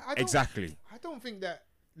 Yeah. right, I don't- exactly. I don't think that,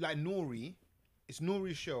 like, it's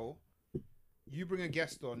Nori's show. You bring a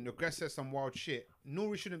guest on, your guest says some wild shit.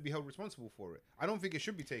 Nori shouldn't be held responsible for it. I don't think it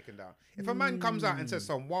should be taken down. If a man comes out and says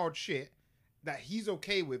some wild shit that he's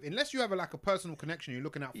okay with, unless you have a personal connection, you're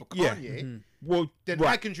looking out for Yeah. Kanye, Well, then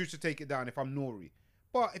right. I can choose to take it down if I'm Nori.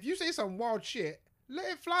 But if you say some wild shit, let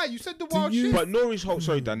it fly. You said the wild shit. But Nori's whole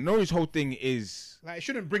Nori's whole thing is Like, it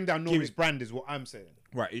shouldn't bring down Nori's brand, is what I'm saying.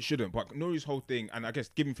 right. It shouldn't. But Nori's whole thing, and I guess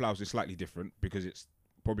giving flowers is slightly different because it's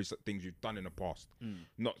probably some things you've done in the past,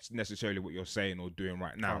 not necessarily what you're saying or doing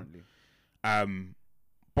right now. Currently.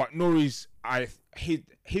 But Nori's,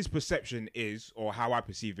 his perception is, or how I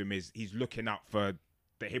perceive him is, he's looking out for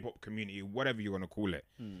the hip hop community, whatever you want to call it.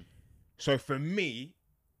 So for me,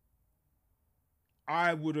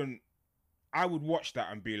 I would watch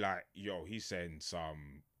that and be like, yo, he's saying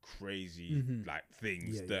some crazy like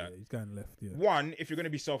things Yeah, that he's going left. Yeah. one, if you're going to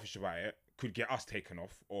be selfish about it, could get us taken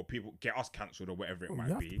off or people get us cancelled or whatever it Oh, might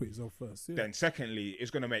you have be. to put yourself first. Yeah. Then secondly, it's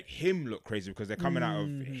going to make him look crazy because they're coming out of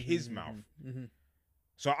his mouth.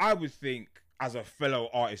 So I would think, as a fellow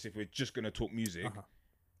artist, if we're just going to talk music,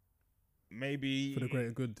 maybe For the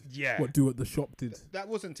greater good. Yeah. What Do What the Shop did. That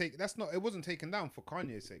wasn't taken. It wasn't taken down for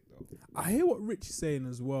Kanye's sake, though. I hear what Rich is saying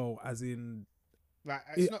as well, as in Like,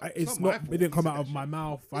 it's not. my fault It didn't come he out said of that my shit.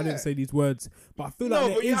 mouth. I Yeah. didn't say these words, but I feel No, like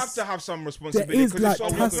but there you is- have to have some responsibility is, because like, it's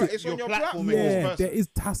on tacit- it's on your your platform. platform. This Yeah, person. there is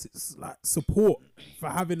tacit like support for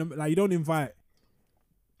having them. Like, you don't invite.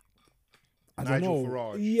 I don't Nigel know.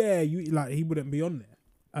 Farage. Yeah, you like he wouldn't be on there.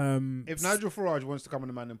 If Nigel Farage wants to come on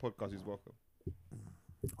the Man Them podcast, he's welcome.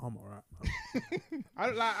 I'm alright.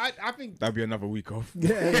 I think That'd be another week off.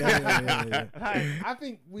 Yeah. I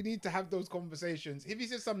think we need to have those conversations. If he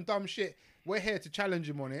says some dumb shit, we're here to challenge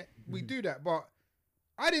him on it. We do that, but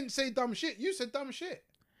I didn't say dumb shit. You said dumb shit.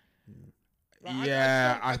 Like,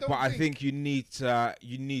 I don't but I think you need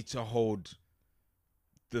to hold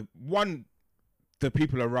the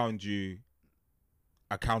people around you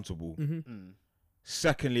accountable.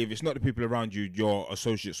 Secondly, if it's not the people around you, your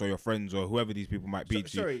associates or your friends or whoever these people might be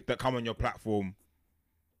that come on your platform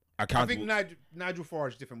accountable. I think Nigel Farage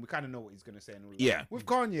is different. We kind of know what he's going to say. And all that. Yeah. With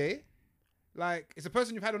Kanye, like, it's a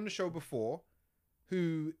person you've had on the show before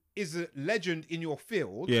who is a legend in your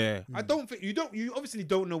field. Yeah. I don't think you obviously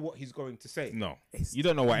don't know what he's going to say. No. You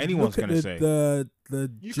don't know what anyone's Look at going to say.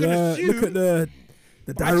 You can assume- look at the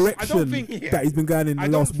But I don't direction think- that he's been going in I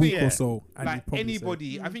the don't last week think- or so. And Like, he'd probably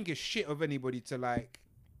anybody, say, I think it's shit of anybody to like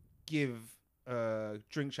give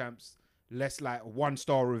Drink Champs less like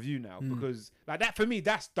 1-star review now because like that for me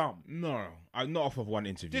that's dumb. No, I'm not off of one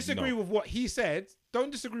interview. Disagree with what he said.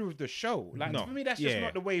 Don't disagree with the show. Like No. for me, that's just Yeah.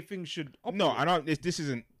 not the way things should operate. No, I don't. This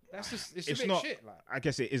isn't. That's just it's It's a bit not. shit. Like I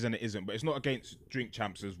guess it is and it isn't, but it's not against Drink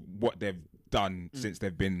Champs as what they've done since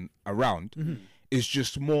they've been around. It's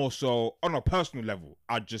just more so on a personal level.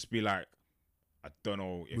 I'd just be like, I don't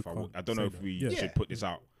know if We can't I don't know say if that. we Yeah. should put this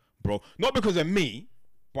out, bro. Not because of me,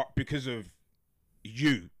 but because of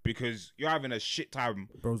you. Because you're having a shit time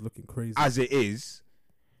bro's looking crazy. as it is.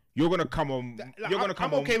 You're gonna come on. Like, you're gonna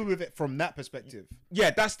come I'm on. okay with it from that perspective. Yeah,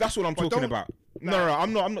 that's what I'm But talking don't, about. like, No,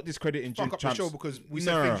 I'm not discrediting Fuck Drink up the Champs. show because we No,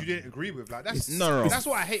 said no, things no. you didn't agree with. Like that's No. that's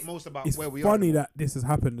what I hate most about It's where we funny are. that this has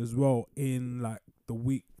happened as well in like the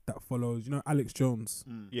week that follows. You know, Alex Jones.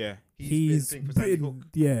 Yeah. He's been thing for Sandy Hook.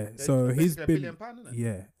 yeah. So Basically he's £1 been billion, isn't it?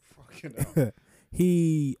 yeah. Fucking hell.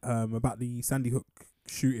 He about the Sandy Hook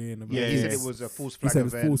shooting. About Yeah, he said this. it was a false He flag said it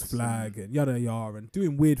was event. false flag and yada yada and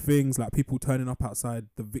doing weird things like people turning up outside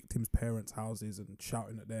the victims' parents' houses and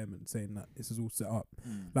shouting at them and saying that this is all set up,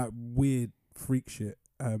 like weird freak shit.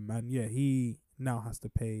 And yeah, he now has to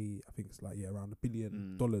pay. I think it's like around $1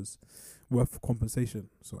 billion worth of compensation.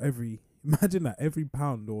 So imagine that every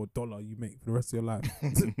pound or dollar you make for the rest of your life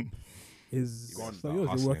is Gone. so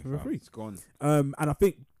yours. You're working for free. It's gone. And I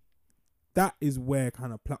think that is where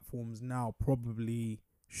kind of platforms now probably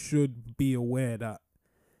should be aware that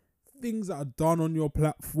things that are done on your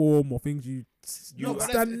platform or things you No, but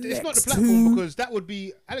stand it's not the next platform to. because that would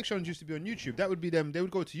be Alex Jones used to be on YouTube. That would be them. They would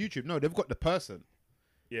go to YouTube. No, they've got the person,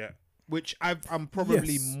 Yeah. which I'm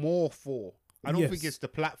probably Yes. more for. I don't think Yes. it's the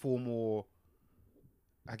platform, or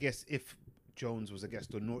I guess if Jones was a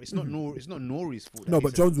guest or Nori, it's not Nori. It's not Nori's fault. that No, he but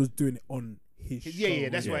said- Jones was doing it on his show. Yeah,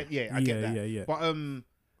 that's Yeah. right. Yeah, I get that. Yeah. But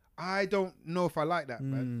I don't know if I like that,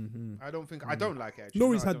 man. Mhm. I don't think I don't like it. Actually.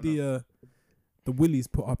 Nori's No, I had don't know. the willies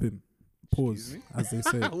put up him. Pause, Excuse me? as they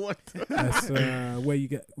say. What? That's where you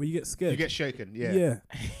get scared. You get shaken. Yeah. Yeah.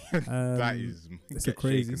 That is it's a get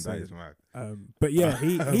crazy shaken, that is saying. mad. But yeah,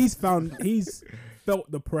 he's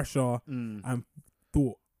felt the pressure and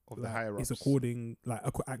thought Of the like, higher it's ups.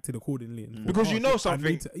 acted accordingly. And thought, Because you oh, know shit, I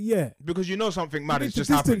need something- to- Because you know something you mad need has to just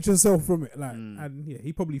distance happened. yourself from it, like, and yeah,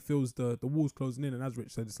 he probably feels the walls closing in, and as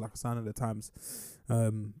Rich said, it's like a sign of the times.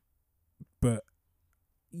 But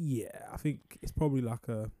yeah, I think it's probably like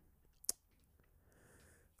a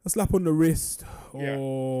slap on the wrist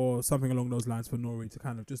or something along those lines for Nori to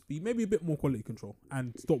kind of just be maybe a bit more quality control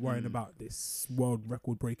and stop worrying about this world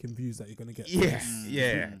record breaking views that you're gonna get.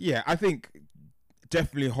 Yeah. I think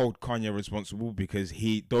definitely hold Kanye responsible because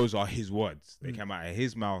those are his words. They came out of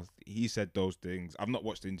his mouth. He said those things. I've not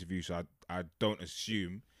watched the interview, so I don't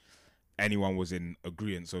assume anyone was in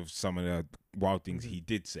agreement of some of the wild things he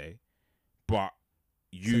did say. But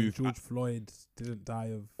Saying George Floyd didn't die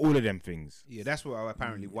of. all of them things. Yeah, that's what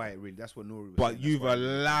apparently why it really. That's what Nori was. But saying. That's you've why-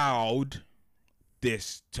 allowed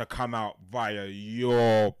this to come out via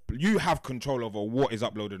your. You have control over what is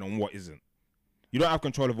uploaded and what isn't. You don't have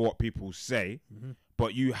control over what people say,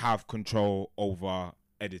 but you have control over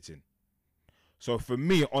editing. So for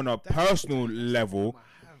me, on a personal level,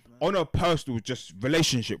 on a personal, just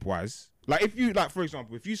relationship wise, like if you, like for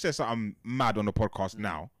example, if you say something mad on the podcast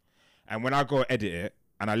now, and when I go edit it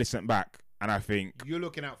and I listen back and I think, You're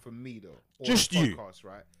looking out for me though. Or Just the you. podcast,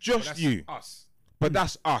 right? Just But that's you. Us. but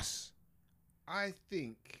that's us. I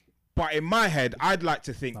think. But in my head, I'd like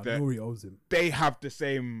to think Like, that Nori owes him. they have the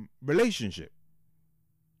same relationship.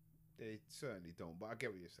 They certainly don't, but I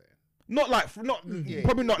get what you're saying. Not like, Yeah,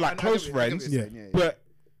 probably not I like know- close I get what friends, you're saying, yeah. but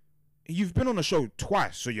you've been on the show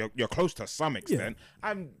twice, so you're close to some extent.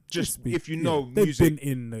 And just if you know they've music, been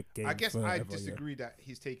in the game. I guess forever, I yeah. disagree that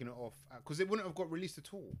he's taken it off because it wouldn't have got released at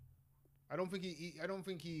all. I don't think I don't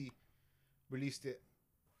think he released it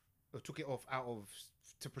or took it off out of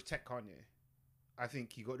to protect Kanye. I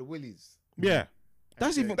think he got the willies. yeah,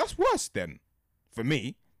 that's said- even that's worse then for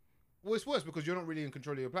me. Well, it's worse because you're not really in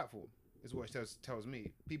control of your platform. Is what it tells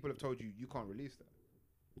me. People have told you can't release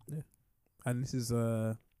that. And this is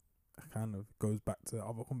kind of goes back to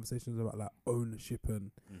other conversations about like ownership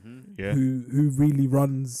and Yeah, who really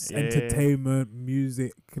runs Yeah. entertainment,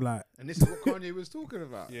 music, like And this is what Kanye was talking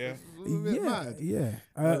about. Yeah. It's a little bit mad.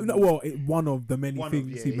 one of the many One of-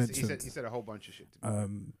 things yeah, he he mentioned. said a whole bunch of shit. To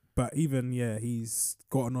me. But even he's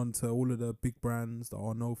gotten onto all of the big brands, the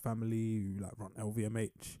Arnault family, who like run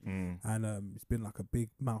LVMH, and it's been like a big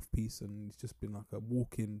mouthpiece, and it's just been like a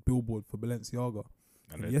walking billboard for Balenciaga.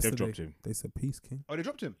 and And they've yesterday dropped him. they said, "Peace, King." Oh, they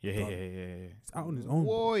dropped him. Yeah. He's out on his own.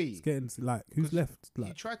 Boy. He's getting like who's 'Cause left? He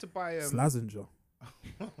Like tried to buy Slazenger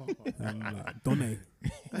and like Donne.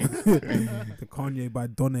 The Kanye by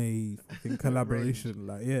Donne fucking collaboration.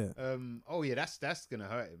 Like Oh yeah, that's gonna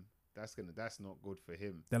hurt him. That's not good for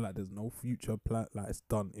him. they're like, there's no future plan. Like it's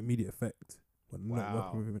done, immediate effect. We're not Wow.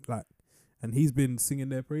 working with him. Like, and he's been singing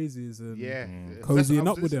their praises and Yeah, cozying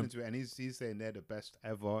I up was with listening them. to it, and he's saying they're the best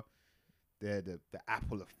ever. They're the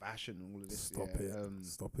apple of fashion and all of this. Stop yeah, it.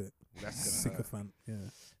 Stop it. That's gonna hurt. Sycophant. Yeah.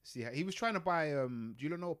 See, he was trying to buy. Do you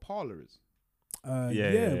know what Parlor is?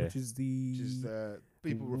 Yeah. Which is the Which is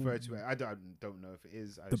people refer to it. I don't know if it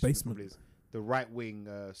is. I The assume it basement. probably is. The right wing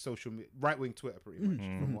right wing Twitter, pretty much,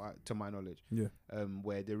 from to my knowledge. Yeah.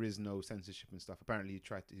 Where there is no censorship and stuff. Apparently,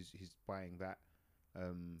 he's buying that.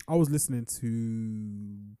 I was listening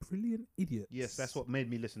to Brilliant Idiots. Yes, that's what made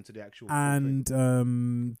me listen to the actual. full thing.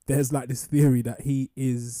 And there's like this theory that he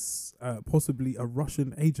is possibly a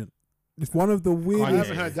Russian agent. It's one of the weirdest.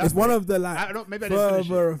 haven't heard that It's one bit. of the I like don't know. Maybe I didn't finish it.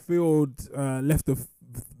 further afield, left of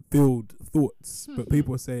field thoughts. Hmm. But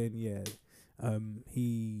people are saying,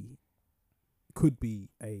 he could be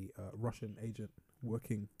a Russian agent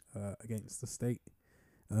working against the state.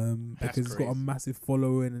 Because he's got a crazy. massive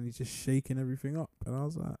following and he's just shaking everything up. And I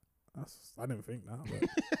was like, I didn't think that.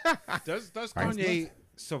 But Does Thanks, Kanye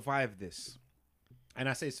survive this? And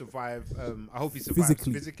I say survive. I hope he survives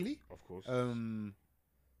physically. Of course.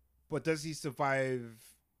 But does he survive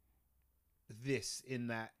this in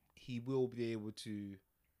that he will be able to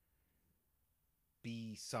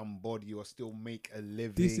be somebody or still make a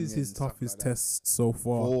living. This is his and stuff toughest like that. test so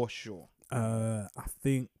far. For sure. I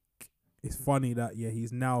think it's funny that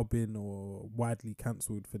he's now been or widely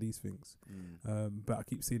cancelled for these things. But I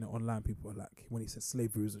keep seeing it online. People are like, when he said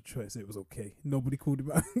slavery was a choice, it was okay. Nobody called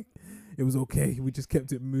him out. It was okay. We just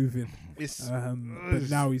kept it moving. But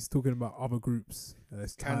now he's talking about other groups.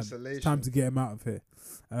 It's time to get him out of here.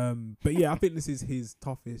 But yeah, I think this is his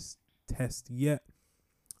toughest test yet.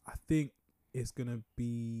 I think it's gonna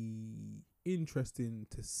be interesting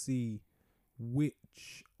to see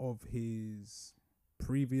which of his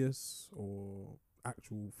previous or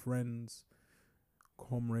actual friends,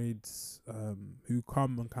 comrades, who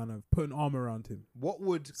come and kind of put an arm around him. What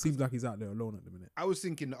would Seems like he's out there alone at the minute. I was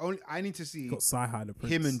thinking? I need to see Got Sci-Hi the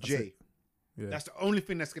Prince. him and That's Jay. it. Yeah. That's the only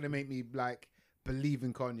thing that's gonna make me like believe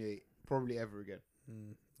in Kanye probably ever again.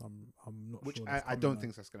 I'm not Which sure. I don't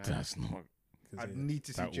think that's gonna happen. That's not. I need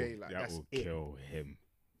to see That Jay. will, Like that that's will it. kill him.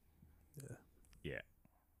 Yeah.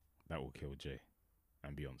 That will kill Jay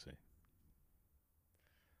and Beyonce.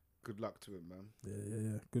 Good luck to him, man.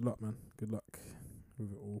 Yeah. Good luck, man. Good luck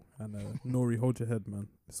with it all. And Nori, hold your head, man.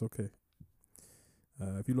 It's okay.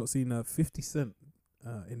 Have you not seen 50 Cent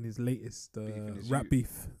in his latest rap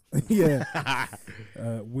beef? Yeah.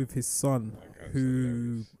 With his son,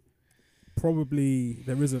 who probably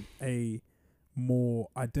there isn't a more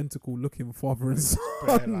identical looking father and son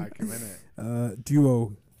Like him, innit?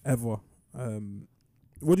 duo ever.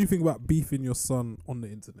 What do you think about beefing your son on the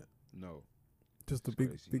internet? No. Just a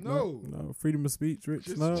It's big crazy. no freedom of speech, Rich.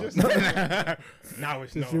 Now it's Just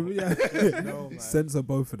no. no. Man. Censor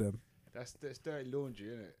both of them. That's dirty laundry,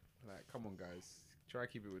 innit? Like, come on, guys. Try to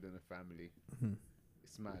keep it within the family. Mhm.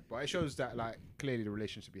 It's mad. But it shows that, like, clearly the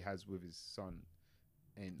relationship he has with his son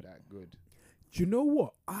ain't that good. Do you know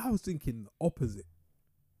what? I was thinking the opposite.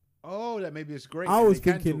 Oh, that maybe it's great. I and was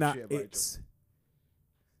they can thinking talk that shit about each it's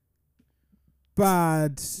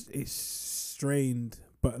bad, it's strained,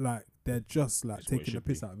 but like they're just like That's what it taking the should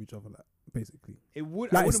piss be. out of each other, like basically. It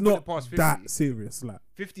would. Like I it's wouldn't not put it past 50. that serious. Like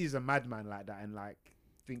 50 is a madman like that, and like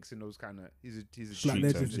thinks in those kind of. He's a like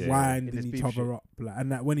they're terms, just yeah. In winding his each beef other shit. up, like,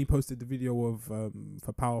 and that when he posted the video of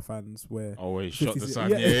for Power fans where Oh, he shot the 50 son.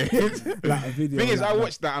 Yeah. like a video. Thing is, like I that.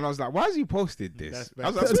 watched that and I was like, "Why has he posted this?" That's I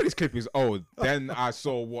was like, "I saw this clip is old." Then I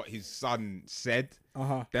saw what his son said.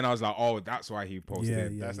 Then I was like, "Oh, that's why he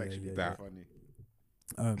posted." Yeah, That's yeah, actually yeah, that yeah. funny.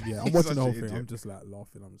 Yeah, I'm He's watching such the whole an thing. idiot. I'm just like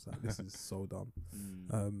laughing. I'm just like, this is so dumb.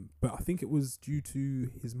 But I think it was due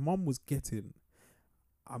to his mum was getting,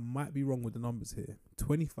 I might be wrong with the numbers here,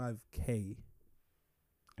 25k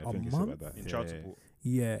I a think it's about month? that. In Yeah, child yeah. support.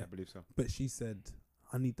 Yeah, I believe so. but she said,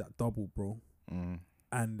 I need that double, bro. Mm.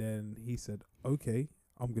 And then he said, okay,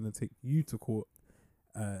 I'm gonna take you to court.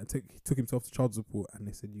 Took himself to child support, and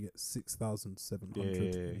they said you get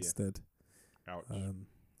 6,700 Yeah. instead. Ouch.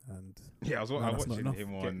 And Yeah, I was No, that's not watching enough.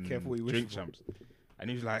 him on careful what you wish Drink for. Champs, and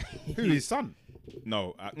he was like, Who, his son?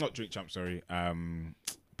 No, not Drink Champs. Sorry,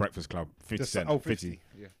 Breakfast Club. 50 Cent. Oh, 50.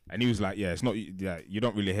 Yeah. And he was like, "Yeah, it's not. Yeah, you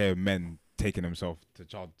don't really hear men taking themselves to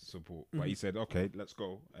child support." But he said, "Okay, let's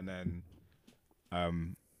go," and then,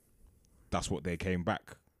 that's what they came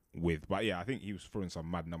back with. But yeah, I think he was throwing some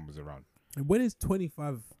mad numbers around. And when is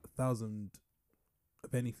 25,000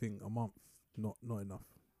 of anything a month not enough?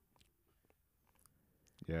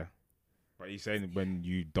 Yeah, but he's saying when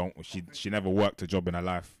you don't, she never worked a job in her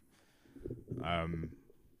life.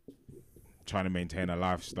 Trying to maintain a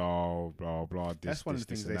lifestyle, blah blah. That's one of the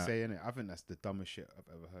things they and that. say, innit? I think that's the dumbest shit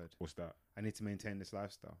I've ever heard. What's that? I need to maintain this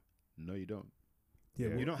lifestyle. No, you don't.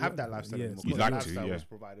 Yeah, You don't have that lifestyle yeah, anymore. it's You'd because not- the like to, lifestyle yeah. was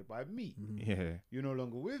provided by me. Yeah. You're no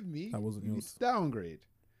longer with me. That wasn't you need yours. to downgrade.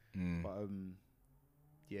 Mm.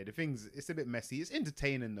 But yeah, the things, it's a bit messy. It's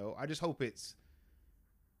entertaining though. I just hope it's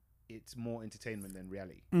more entertainment than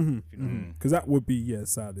reality. If you know what I mean. Because that would be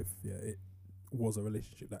sad if it was a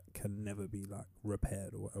relationship that can never be like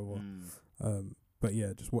repaired or whatever. But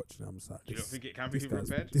yeah, just watching it, I'm just like, You don't think it can this be guy's-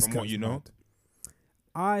 repaired this from what guy's you know? mad.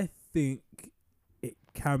 I think it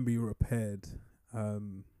can be repaired.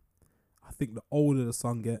 I think the older the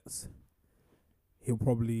son gets, he'll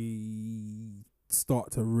probably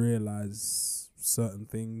start to realize certain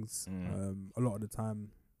things. A lot of the time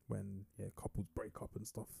when couples break up and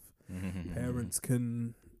stuff, parents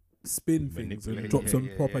can spin things and Manipulate, drop some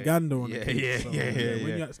yeah, propaganda on yeah, the kids. yeah, So, yeah, when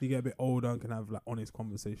yeah. you actually get a bit older and can have like honest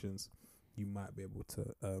conversations, you might be able to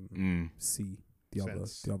see the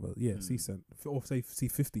Sense. other see sense, or see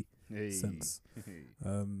 50 Hey. cents.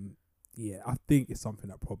 I think it's something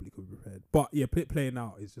that probably could be repaired. But yeah, playing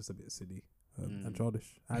out is just a bit silly and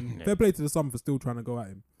childish. And Yeah. fair play to the son for still trying to go at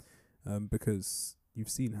him, because you've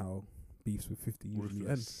seen how beefs with 50 usually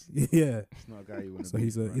Ruthless. end. Yeah. It's not a guy you want to So be.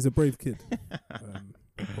 he's a brave kid. But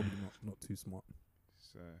probably not too smart.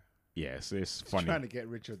 So, Yeah, so it's he's funny. trying to get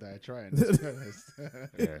rich or die trying. To be honest.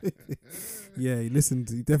 Yeah. Yeah, he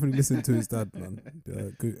definitely listened to his dad, man.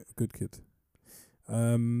 Good kid.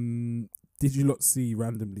 Did you lot see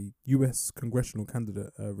randomly US congressional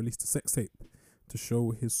candidate released a sex tape to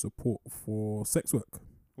show his support for sex work?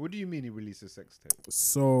 What do you mean he released a sex tape?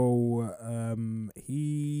 So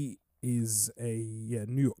he is a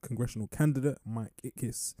New York congressional candidate, Mike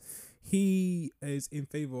Ickes. He is in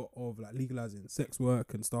favor of like legalizing sex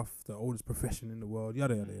work and stuff, the oldest profession in the world,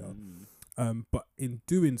 yada yada yada. But in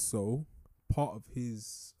doing so, part of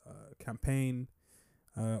his campaign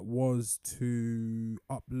was to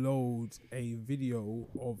upload a video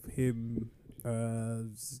of him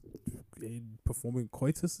in performing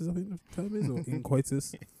coitus, I think the term is, or in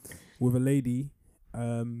coitus, with a lady,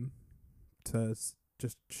 to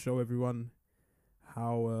just show everyone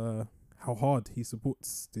how hard he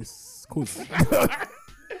supports this cause.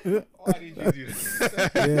 Why did you do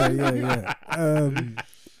that? Yeah.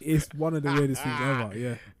 It's one of the weirdest things ever.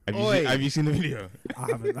 Yeah, Have you seen the video? I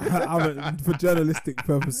haven't. For journalistic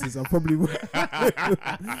purposes, I probably will.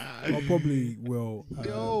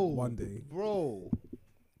 One day. Bro,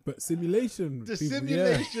 But simulation. the people,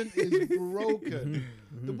 simulation is broken.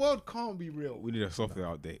 The world can't be real. We need a software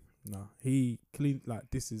update. No, he cleaned like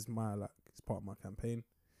this is my it's part of my campaign.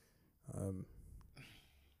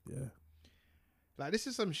 Yeah. Like, this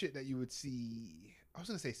is some shit that you would see. I was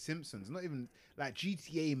gonna say Simpsons, not even like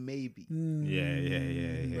GTA, maybe.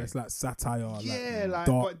 Yeah. It's like satire. Yeah, like,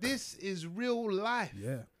 dark. but this is real life.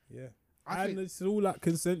 Yeah. I And think- it's all like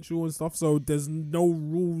consensual and stuff, so there's no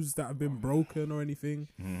rules that have been broken or anything,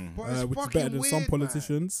 But it's which is fucking better than some weird,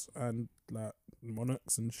 politicians and like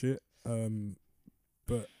monarchs and shit.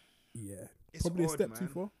 But yeah, It's probably odd, a step too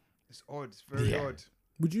man. far. It's odd. It's very Yeah. odd.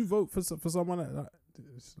 Would you vote for someone like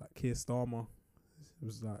it's like Keir Starmer? It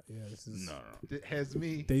was like, yeah, this is Here's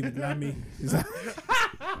me. David Lammy. Is that-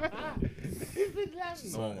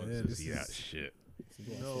 No one wants yeah, to this see is- that shit.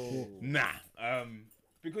 No. Nah.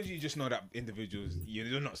 Because you just know that individuals,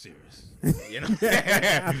 you're not serious. You know.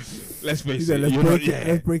 Let's face He said, it. let's You're break not, it.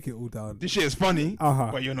 Let's break it all down. This shit is funny,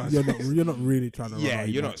 but you're not. You're serious. not. You're not really trying to. Yeah, run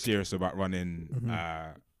you're our not serious about running Mm-hmm.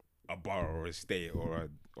 a borough or a state or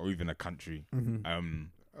even a country. Mm-hmm.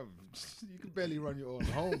 You can barely run your own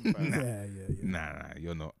home, man. Yeah. Nah,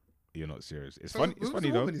 you're not. You're not serious. It's So funny. It's who's funny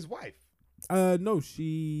the though. woman, his wife. No,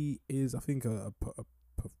 she is. I think a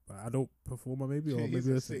adult performer, maybe, or He's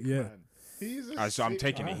maybe a a sick yeah. man. He's a So I'm sick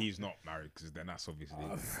taking man. it he's not married because then that's obviously.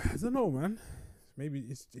 I don't know, man. Maybe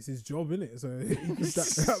it's his job, innit? So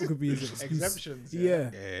that could be his excuse. Exemptions. Yeah,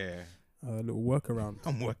 Yeah, a little workaround.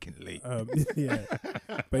 I'm working late. Yeah,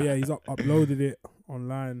 but yeah, he's uploaded it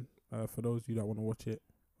online for those of you that want to watch it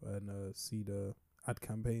and see the ad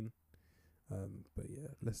campaign. But yeah,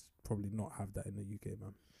 let's probably not have that in the UK,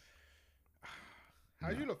 man. How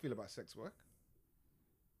do you lot feel about sex work?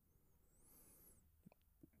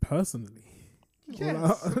 Personally,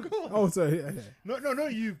 Yes. Of course. oh, sorry. Yeah. No,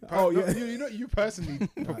 you. Oh, yeah. Not you personally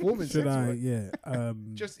performing Should sex I? work. Yeah.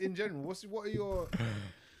 Just in general, what are your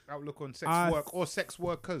outlook on sex I- work or sex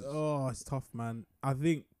workers? Oh, it's tough, man. I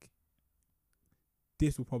think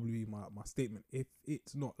this will probably be my statement. If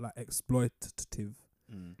it's not like exploitative,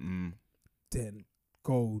 then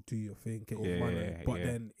go do your thing, get your money. Yeah, But yeah.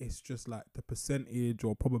 then it's just like the percentage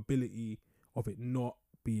or probability of it not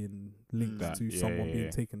being linked That- to yeah, someone yeah, being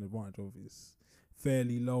yeah. taken advantage of is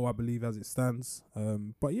fairly low, I believe, as it stands.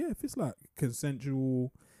 But yeah, if it's like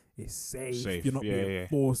consensual, it's safe. You're not yeah, being yeah.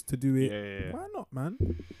 forced to do it. Yeah. Why not, man?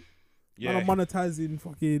 Yeah. Man, I'm monetizing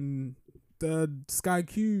fucking the Sky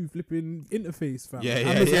Q flipping interface, fam. Yeah.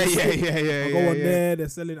 Amazon Stick. Yeah. I go on there, they're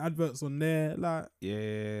selling adverts on there. Like,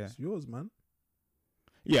 Yeah. it's yours, man.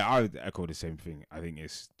 Yeah, I would echo the same thing. I think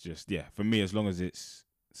it's just for me, as long as it's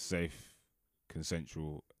safe,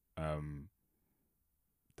 consensual, then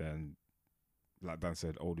like Dan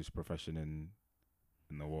said, oldest profession in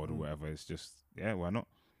the world or whatever. It's just why not?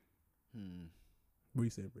 What you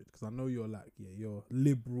say, Bridge? Because I know you're like, you're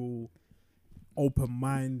liberal,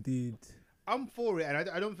 open-minded. I'm for it, and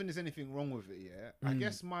I don't think there's anything wrong with it. Yeah, I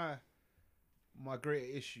guess my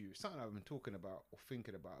greater issue, something I've been talking about or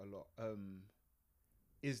thinking about a lot,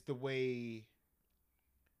 is the way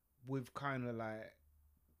we've kind of like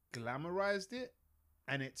glamorized it,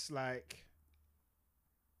 and it's like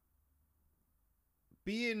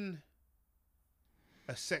being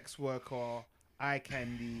a sex worker, eye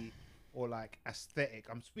candy, or like aesthetic.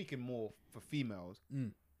 I'm speaking more for females.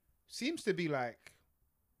 Seems to be like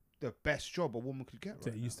the best job a woman could get. So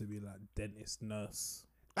Right it now. used to be like dentist, nurse.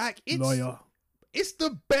 Like Lawyer. it's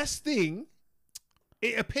the best thing.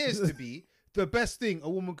 It appears to be the best thing a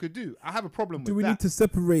woman could do. I have a problem with that. Do we need to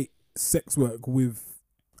separate sex work with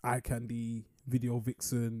eye candy, video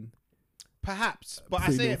vixen? Perhaps, but I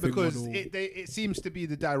Pretty say it Little Thing because model. it seems to be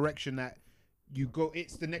the direction that you go.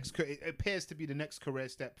 It's the next. It appears to be the next career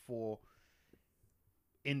step for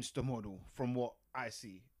Insta model, from what I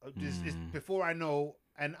see. This before I know,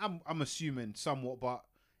 and I'm assuming somewhat, but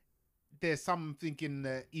there's something in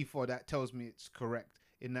the E4 that tells me it's correct.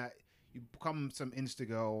 In that you become some Insta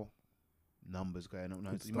girl, numbers going up.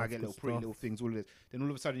 You might get little pretty little things. All of this. Then all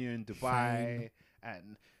of a sudden you're in Dubai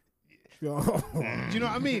and. Do you know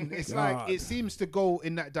what I mean? It's like it seems to go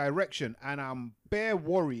in that direction, and I'm bare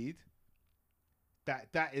worried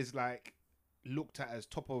that is like looked at as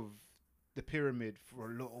top of the pyramid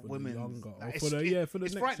for a lot of women. Like, for the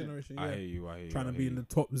next generation. Yeah. I hear you. Trying to be in the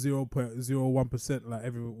top 0.01%, like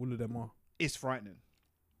all of them are. It's frightening.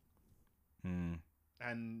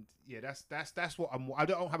 And yeah, that's what I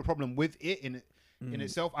don't have a problem with it in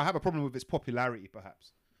itself. I have a problem with its popularity,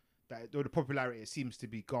 perhaps. That the popularity it seems to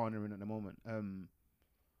be garnering at the moment.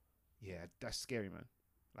 Yeah, that's scary, man.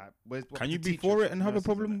 Like, can you be for it and have a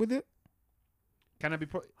problem with it? Can I be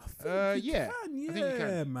Yeah, I think you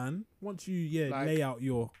can. man. Once you Like- lay out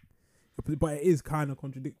your, but it is kind of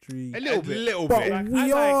contradictory. A little bit. But Like, we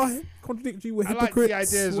I are like- contradictory. We're I like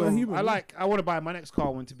hypocrites. the ideas We're of. human. I want to buy my next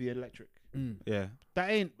car to be electric. Yeah. That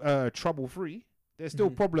ain't trouble free. There's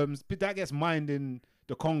still problems, but that gets mined in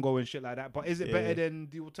the Congo and shit like that. But is it better than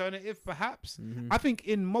the alternative? Perhaps. I think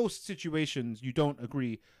in most situations you don't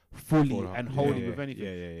agree fully and wholly with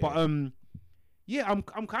anything. But yeah,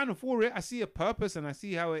 I'm kind of for it. I see a purpose and I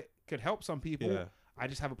see how it could help some people. Yeah. I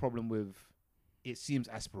just have a problem with it seems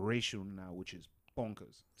aspirational now, which is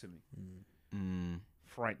bonkers to me.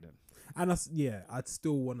 Frightening. And I'd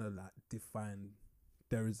still want to like define.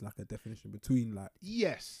 There is like a definition between like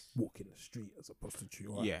walking the street as a prostitute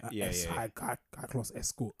or high class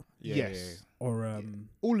escort. Or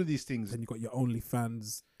all of these things. Then you got your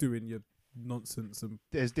OnlyFans doing your nonsense and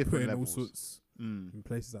there's different putting levels. all sorts in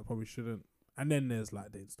places that probably shouldn't. And then there's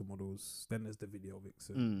like the Insta models. Then there's the video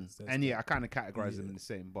vixens. And I kind of categorize them in the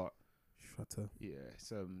same, but Shutter. yeah,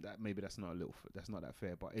 so that maybe that's not that's not that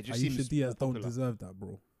fair. But it just Aisha seems Diaz don't popular. deserve that,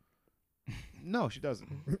 bro. No, she doesn't.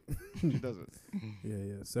 She doesn't.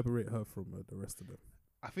 Yeah. Separate her from the rest of them.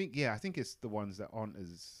 I think it's the ones that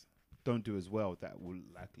don't do as well that will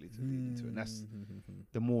likely to lead into it. And that's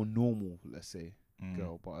the more normal, let's say,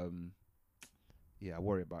 girl. But yeah, I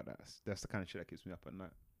worry about that. That's the kind of shit that keeps me up at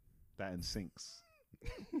night. That and sinks.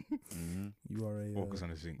 You are a Focus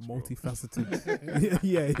on the sinks, multifaceted.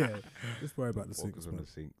 yeah. Just worry about the Focus sinks. on Man.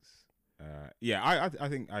 the sinks. Yeah, I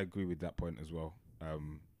think I agree with that point as well.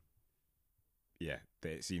 Yeah, that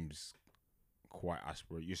it seems quite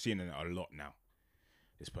aspirational. You're seeing it a lot now.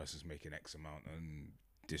 This person's making X amount and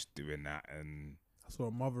just doing that, and I saw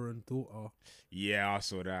a mother and daughter. yeah, I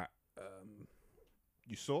saw that.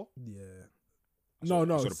 You saw? Yeah. I saw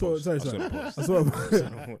No. the post. Sorry. I saw the post.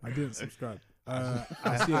 I saw. I didn't subscribe. I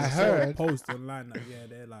heard a post online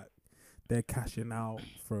that they're cashing out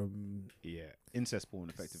from Incest porn,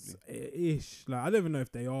 effectively. ish. Like I don't even know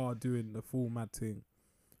if they are doing the full mad thing,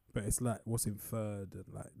 but it's like what's inferred and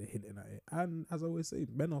like they're hinting at it. And as I always say,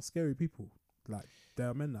 men are scary people. Like there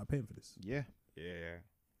are men that are paying for this. Yeah.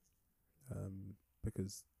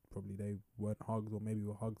 Because probably they weren't hugged or maybe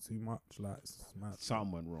were hugged too much. Like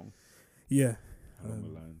Something went wrong. Yeah. Along the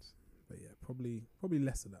lines. But yeah, probably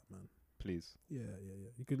less of that, man. Please. Yeah.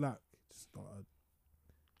 You could like start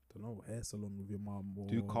hair salon with your mum or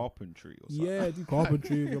Do carpentry or something. Yeah, do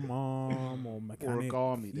carpentry with your mum or mechanic.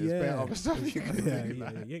 Origami. There's better other stuff you can do. Yeah.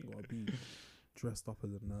 You ain't gotta be dressed up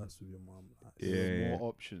as a nurse with your mum. Like, There's more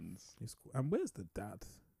options. it's cool. And where's the dad?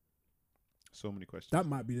 So many questions. That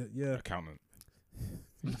might be Accountant.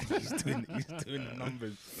 he's doing the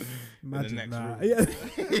numbers. Imagine in the that.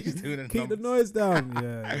 next Yeah. He's doing the Keep the numbers. noise down.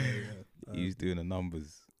 Yeah. He's doing the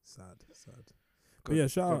numbers. Sad. But yeah,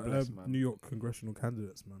 shout God out bless, man. New York congressional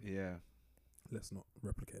candidates, man. Yeah. Let's not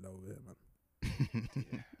replicate that over here, man.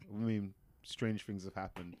 I mean, strange things have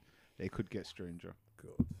happened. They could get stranger.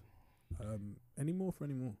 God. Any more?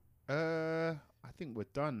 I think we're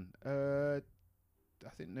done. I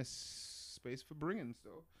think there's space for bringing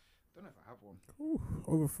still. Don't know if I have one. Ooh,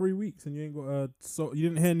 over 3 weeks and you ain't got you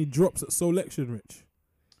didn't hear any drops at Solection, Rich.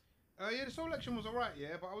 Yeah, the selection was alright,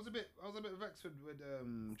 yeah, but I was a bit vexed with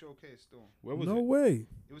Joe K still. Where was no it? way.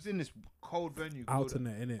 It was in this cold venue. called,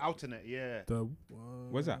 Alternate, innit? Alternate, yeah.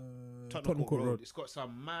 Where's that? Tottenham Court Road. It's got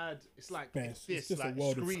some mad. It's like Yeah, it's it's this, just a like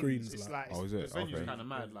world of screens. screens, It's like- like Oh, is it? the venue's Okay. kind of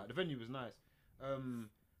mad. Like the venue was nice,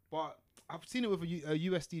 but I've seen it with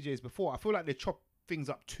US DJs before. I feel like they chop things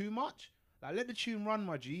up too much. Like, let the tune run,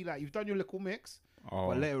 my G. Like, you've done your little mix,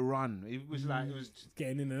 but let it run. It was like, it was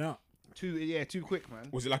Getting in and out. too quick, man.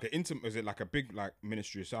 Was it like an intimate? Was it like a big like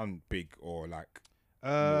Ministry of Sound big or like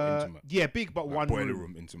more intimate? Yeah, big, but Like one boiler room.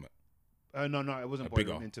 room intimate. No, it wasn't Like boiler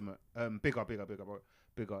bigger? room intimate.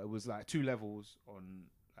 Bigger. It was like 2 levels on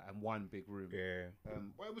and one big room. Yeah,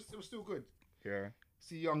 Well, it was still good. yeah.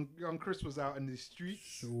 See, young Chris was out in the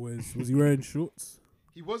streets. Was he wearing shorts?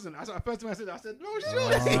 He wasn't. That's the first time I said no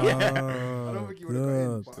shorts. I don't think he would have got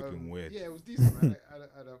in. But, Looking weird. Yeah, it was decent, man. I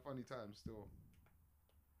had a funny time still.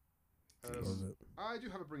 Love it. I do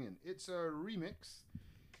have a bring in. It's a remix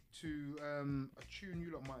to a tune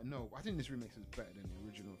you lot might know. I think this remix is better than the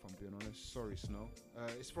original, if I'm being honest. Sorry, Snow.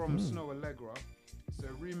 It's from Snow Allegra. It's a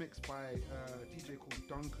remix by a DJ called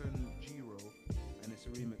Duncan Giro, and it's a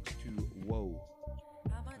remix to Whoa.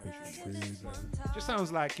 Just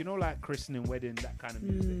sounds like, you know, like christening, wedding, that kind of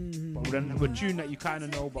music. But with a tune that you kind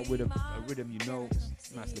of know, but with a rhythm you know.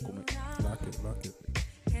 It's nice little mix. Like it.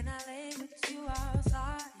 Can I lay with you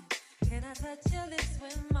outside? Can I touch your lips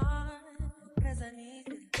with mine? 'Cause I need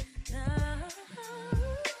it now.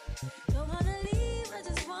 Don't wanna leave, I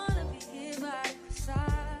just wanna be here by your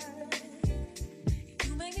side.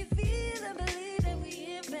 You make me feel and believe that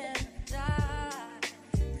we in paradise.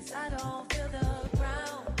 'Cause I don't feel the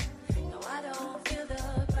ground. No, I don't feel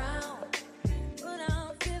the ground. But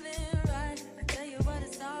I'm feeling right. I tell you what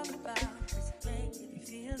it's all about. 'Cause you make me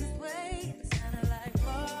feel this way. It's kinda like,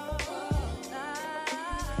 whoa.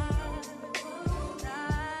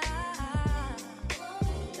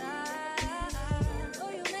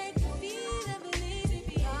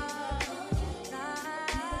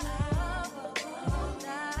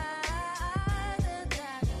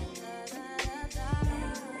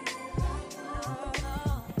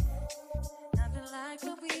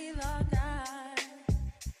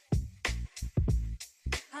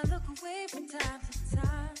 I look away from time to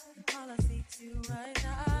time. All I see is you right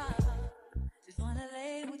now. Just wanna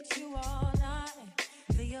lay with you all night.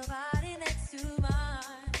 Feel your body next to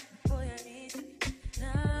mine. Boy, I need you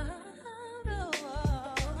now. No,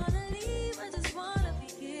 I wanna leave. I just wanna be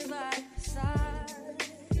here by your side.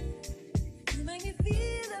 You make me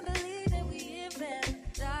feel and believe that we in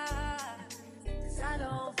paradise. 'Cause I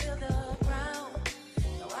don't feel the ground.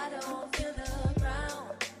 No, I don't feel the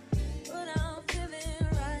ground. But I'm feeling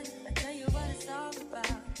right. I tell you what it's all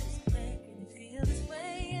about. It's making me feel this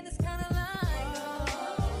way, and it's kinda like,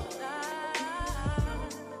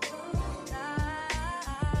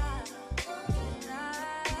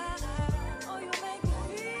 oh, you make me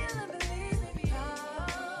feel and believe me all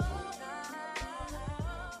night.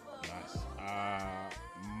 Nice.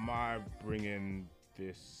 My bringing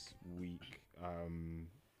this week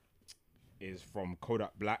is from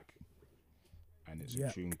Kodak Black, and it's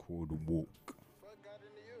a tune called Walk.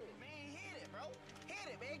 Man, hit it, bro. Hit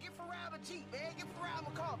it, man. Get for ride my Jeep, man. Get for ride my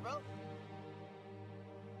car, bro.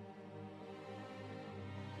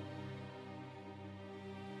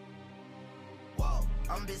 Whoa,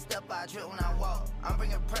 I'm bitch step, I trip when I walk. I'm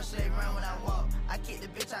bringing pressure, they run when I walk. I kick the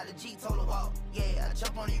bitch out the Jeep, told her walk. Yeah, I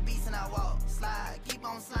jump on these beats and I walk. Slide, keep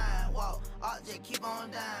on sliding, walk. Object, keep on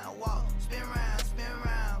down, walk. Spin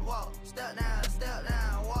round, walk. Step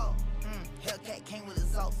down, walk. Hellcat came with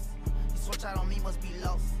exhaust. You switch out on me, must be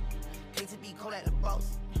lost. KTB cold at the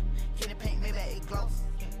boss. Kitty paint, maybe it gloss.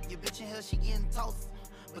 Your bitch in here, she getting toast.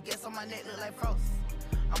 But guess on my neck look like frost.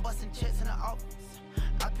 I'm busting checks in the office.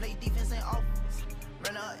 I play defense in office.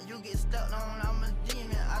 Run up, you get stuck on. I'm a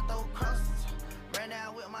demon. I throw crosses. Ran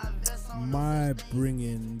out with my vest on. My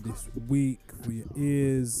bringing this week for your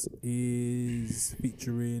ears is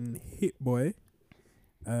featuring Hit Boy.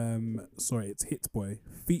 It's Hit Boy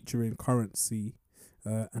featuring Currency,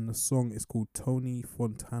 and the song is called Tony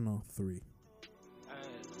Fontana 3.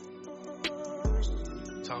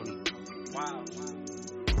 Tony. Wow.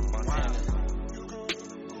 Montana.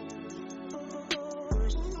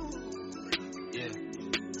 Yeah.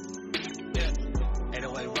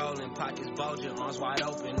 808 rolling, pockets bulging, arms wide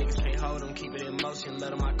open. Niggas can't hold them, keep it in motion.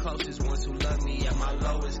 Love my closest ones who love me at my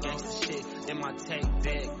lowest. Gangsta shit in my tank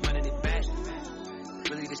bag, running it back.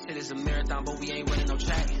 Really, this shit is a marathon, but we ain't running no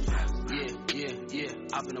track. Yeah.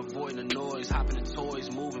 I've been avoiding the noise, hopping the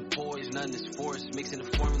toys, moving poise, nothing is forced. Mixing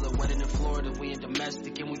the formula, wedding in Florida, we in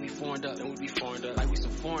domestic, and we be foreign up. Like we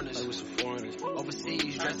some foreigners.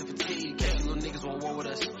 Overseas, dressed in fatigue, catch you little niggas want war with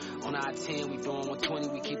us. On the I-10, we doing 120,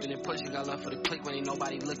 we keeping it pushing. Got love for the click when ain't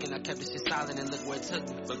nobody looking. I kept this shit silent and look where it took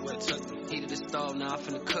me. Heated the stove, now I'm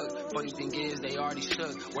finna cook. Funny thing is, they already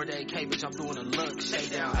shook. Word to AK, bitch, I'm doing a look.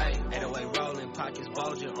 Shake down, ayy. 808 rolling, pockets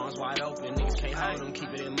bulging, arms wide open. Niggas can't hold them, keep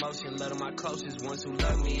it in motion. Love to my closest ones who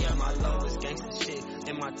love me at my lowest. Gangsta shit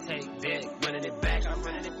in my tape deck, running it back. I'm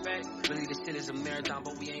running it back. Really, this shit is a marathon,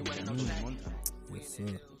 but we ain't running no track. Yes, sir.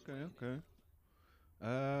 Okay.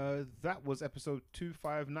 That was episode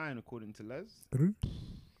 259 according to Les.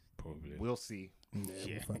 Probably. We'll see.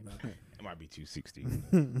 Yeah. It might be 260.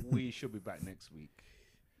 We should be back next week.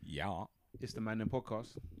 Yeah. It's the Man Them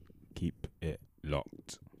Podcast. Keep it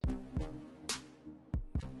locked.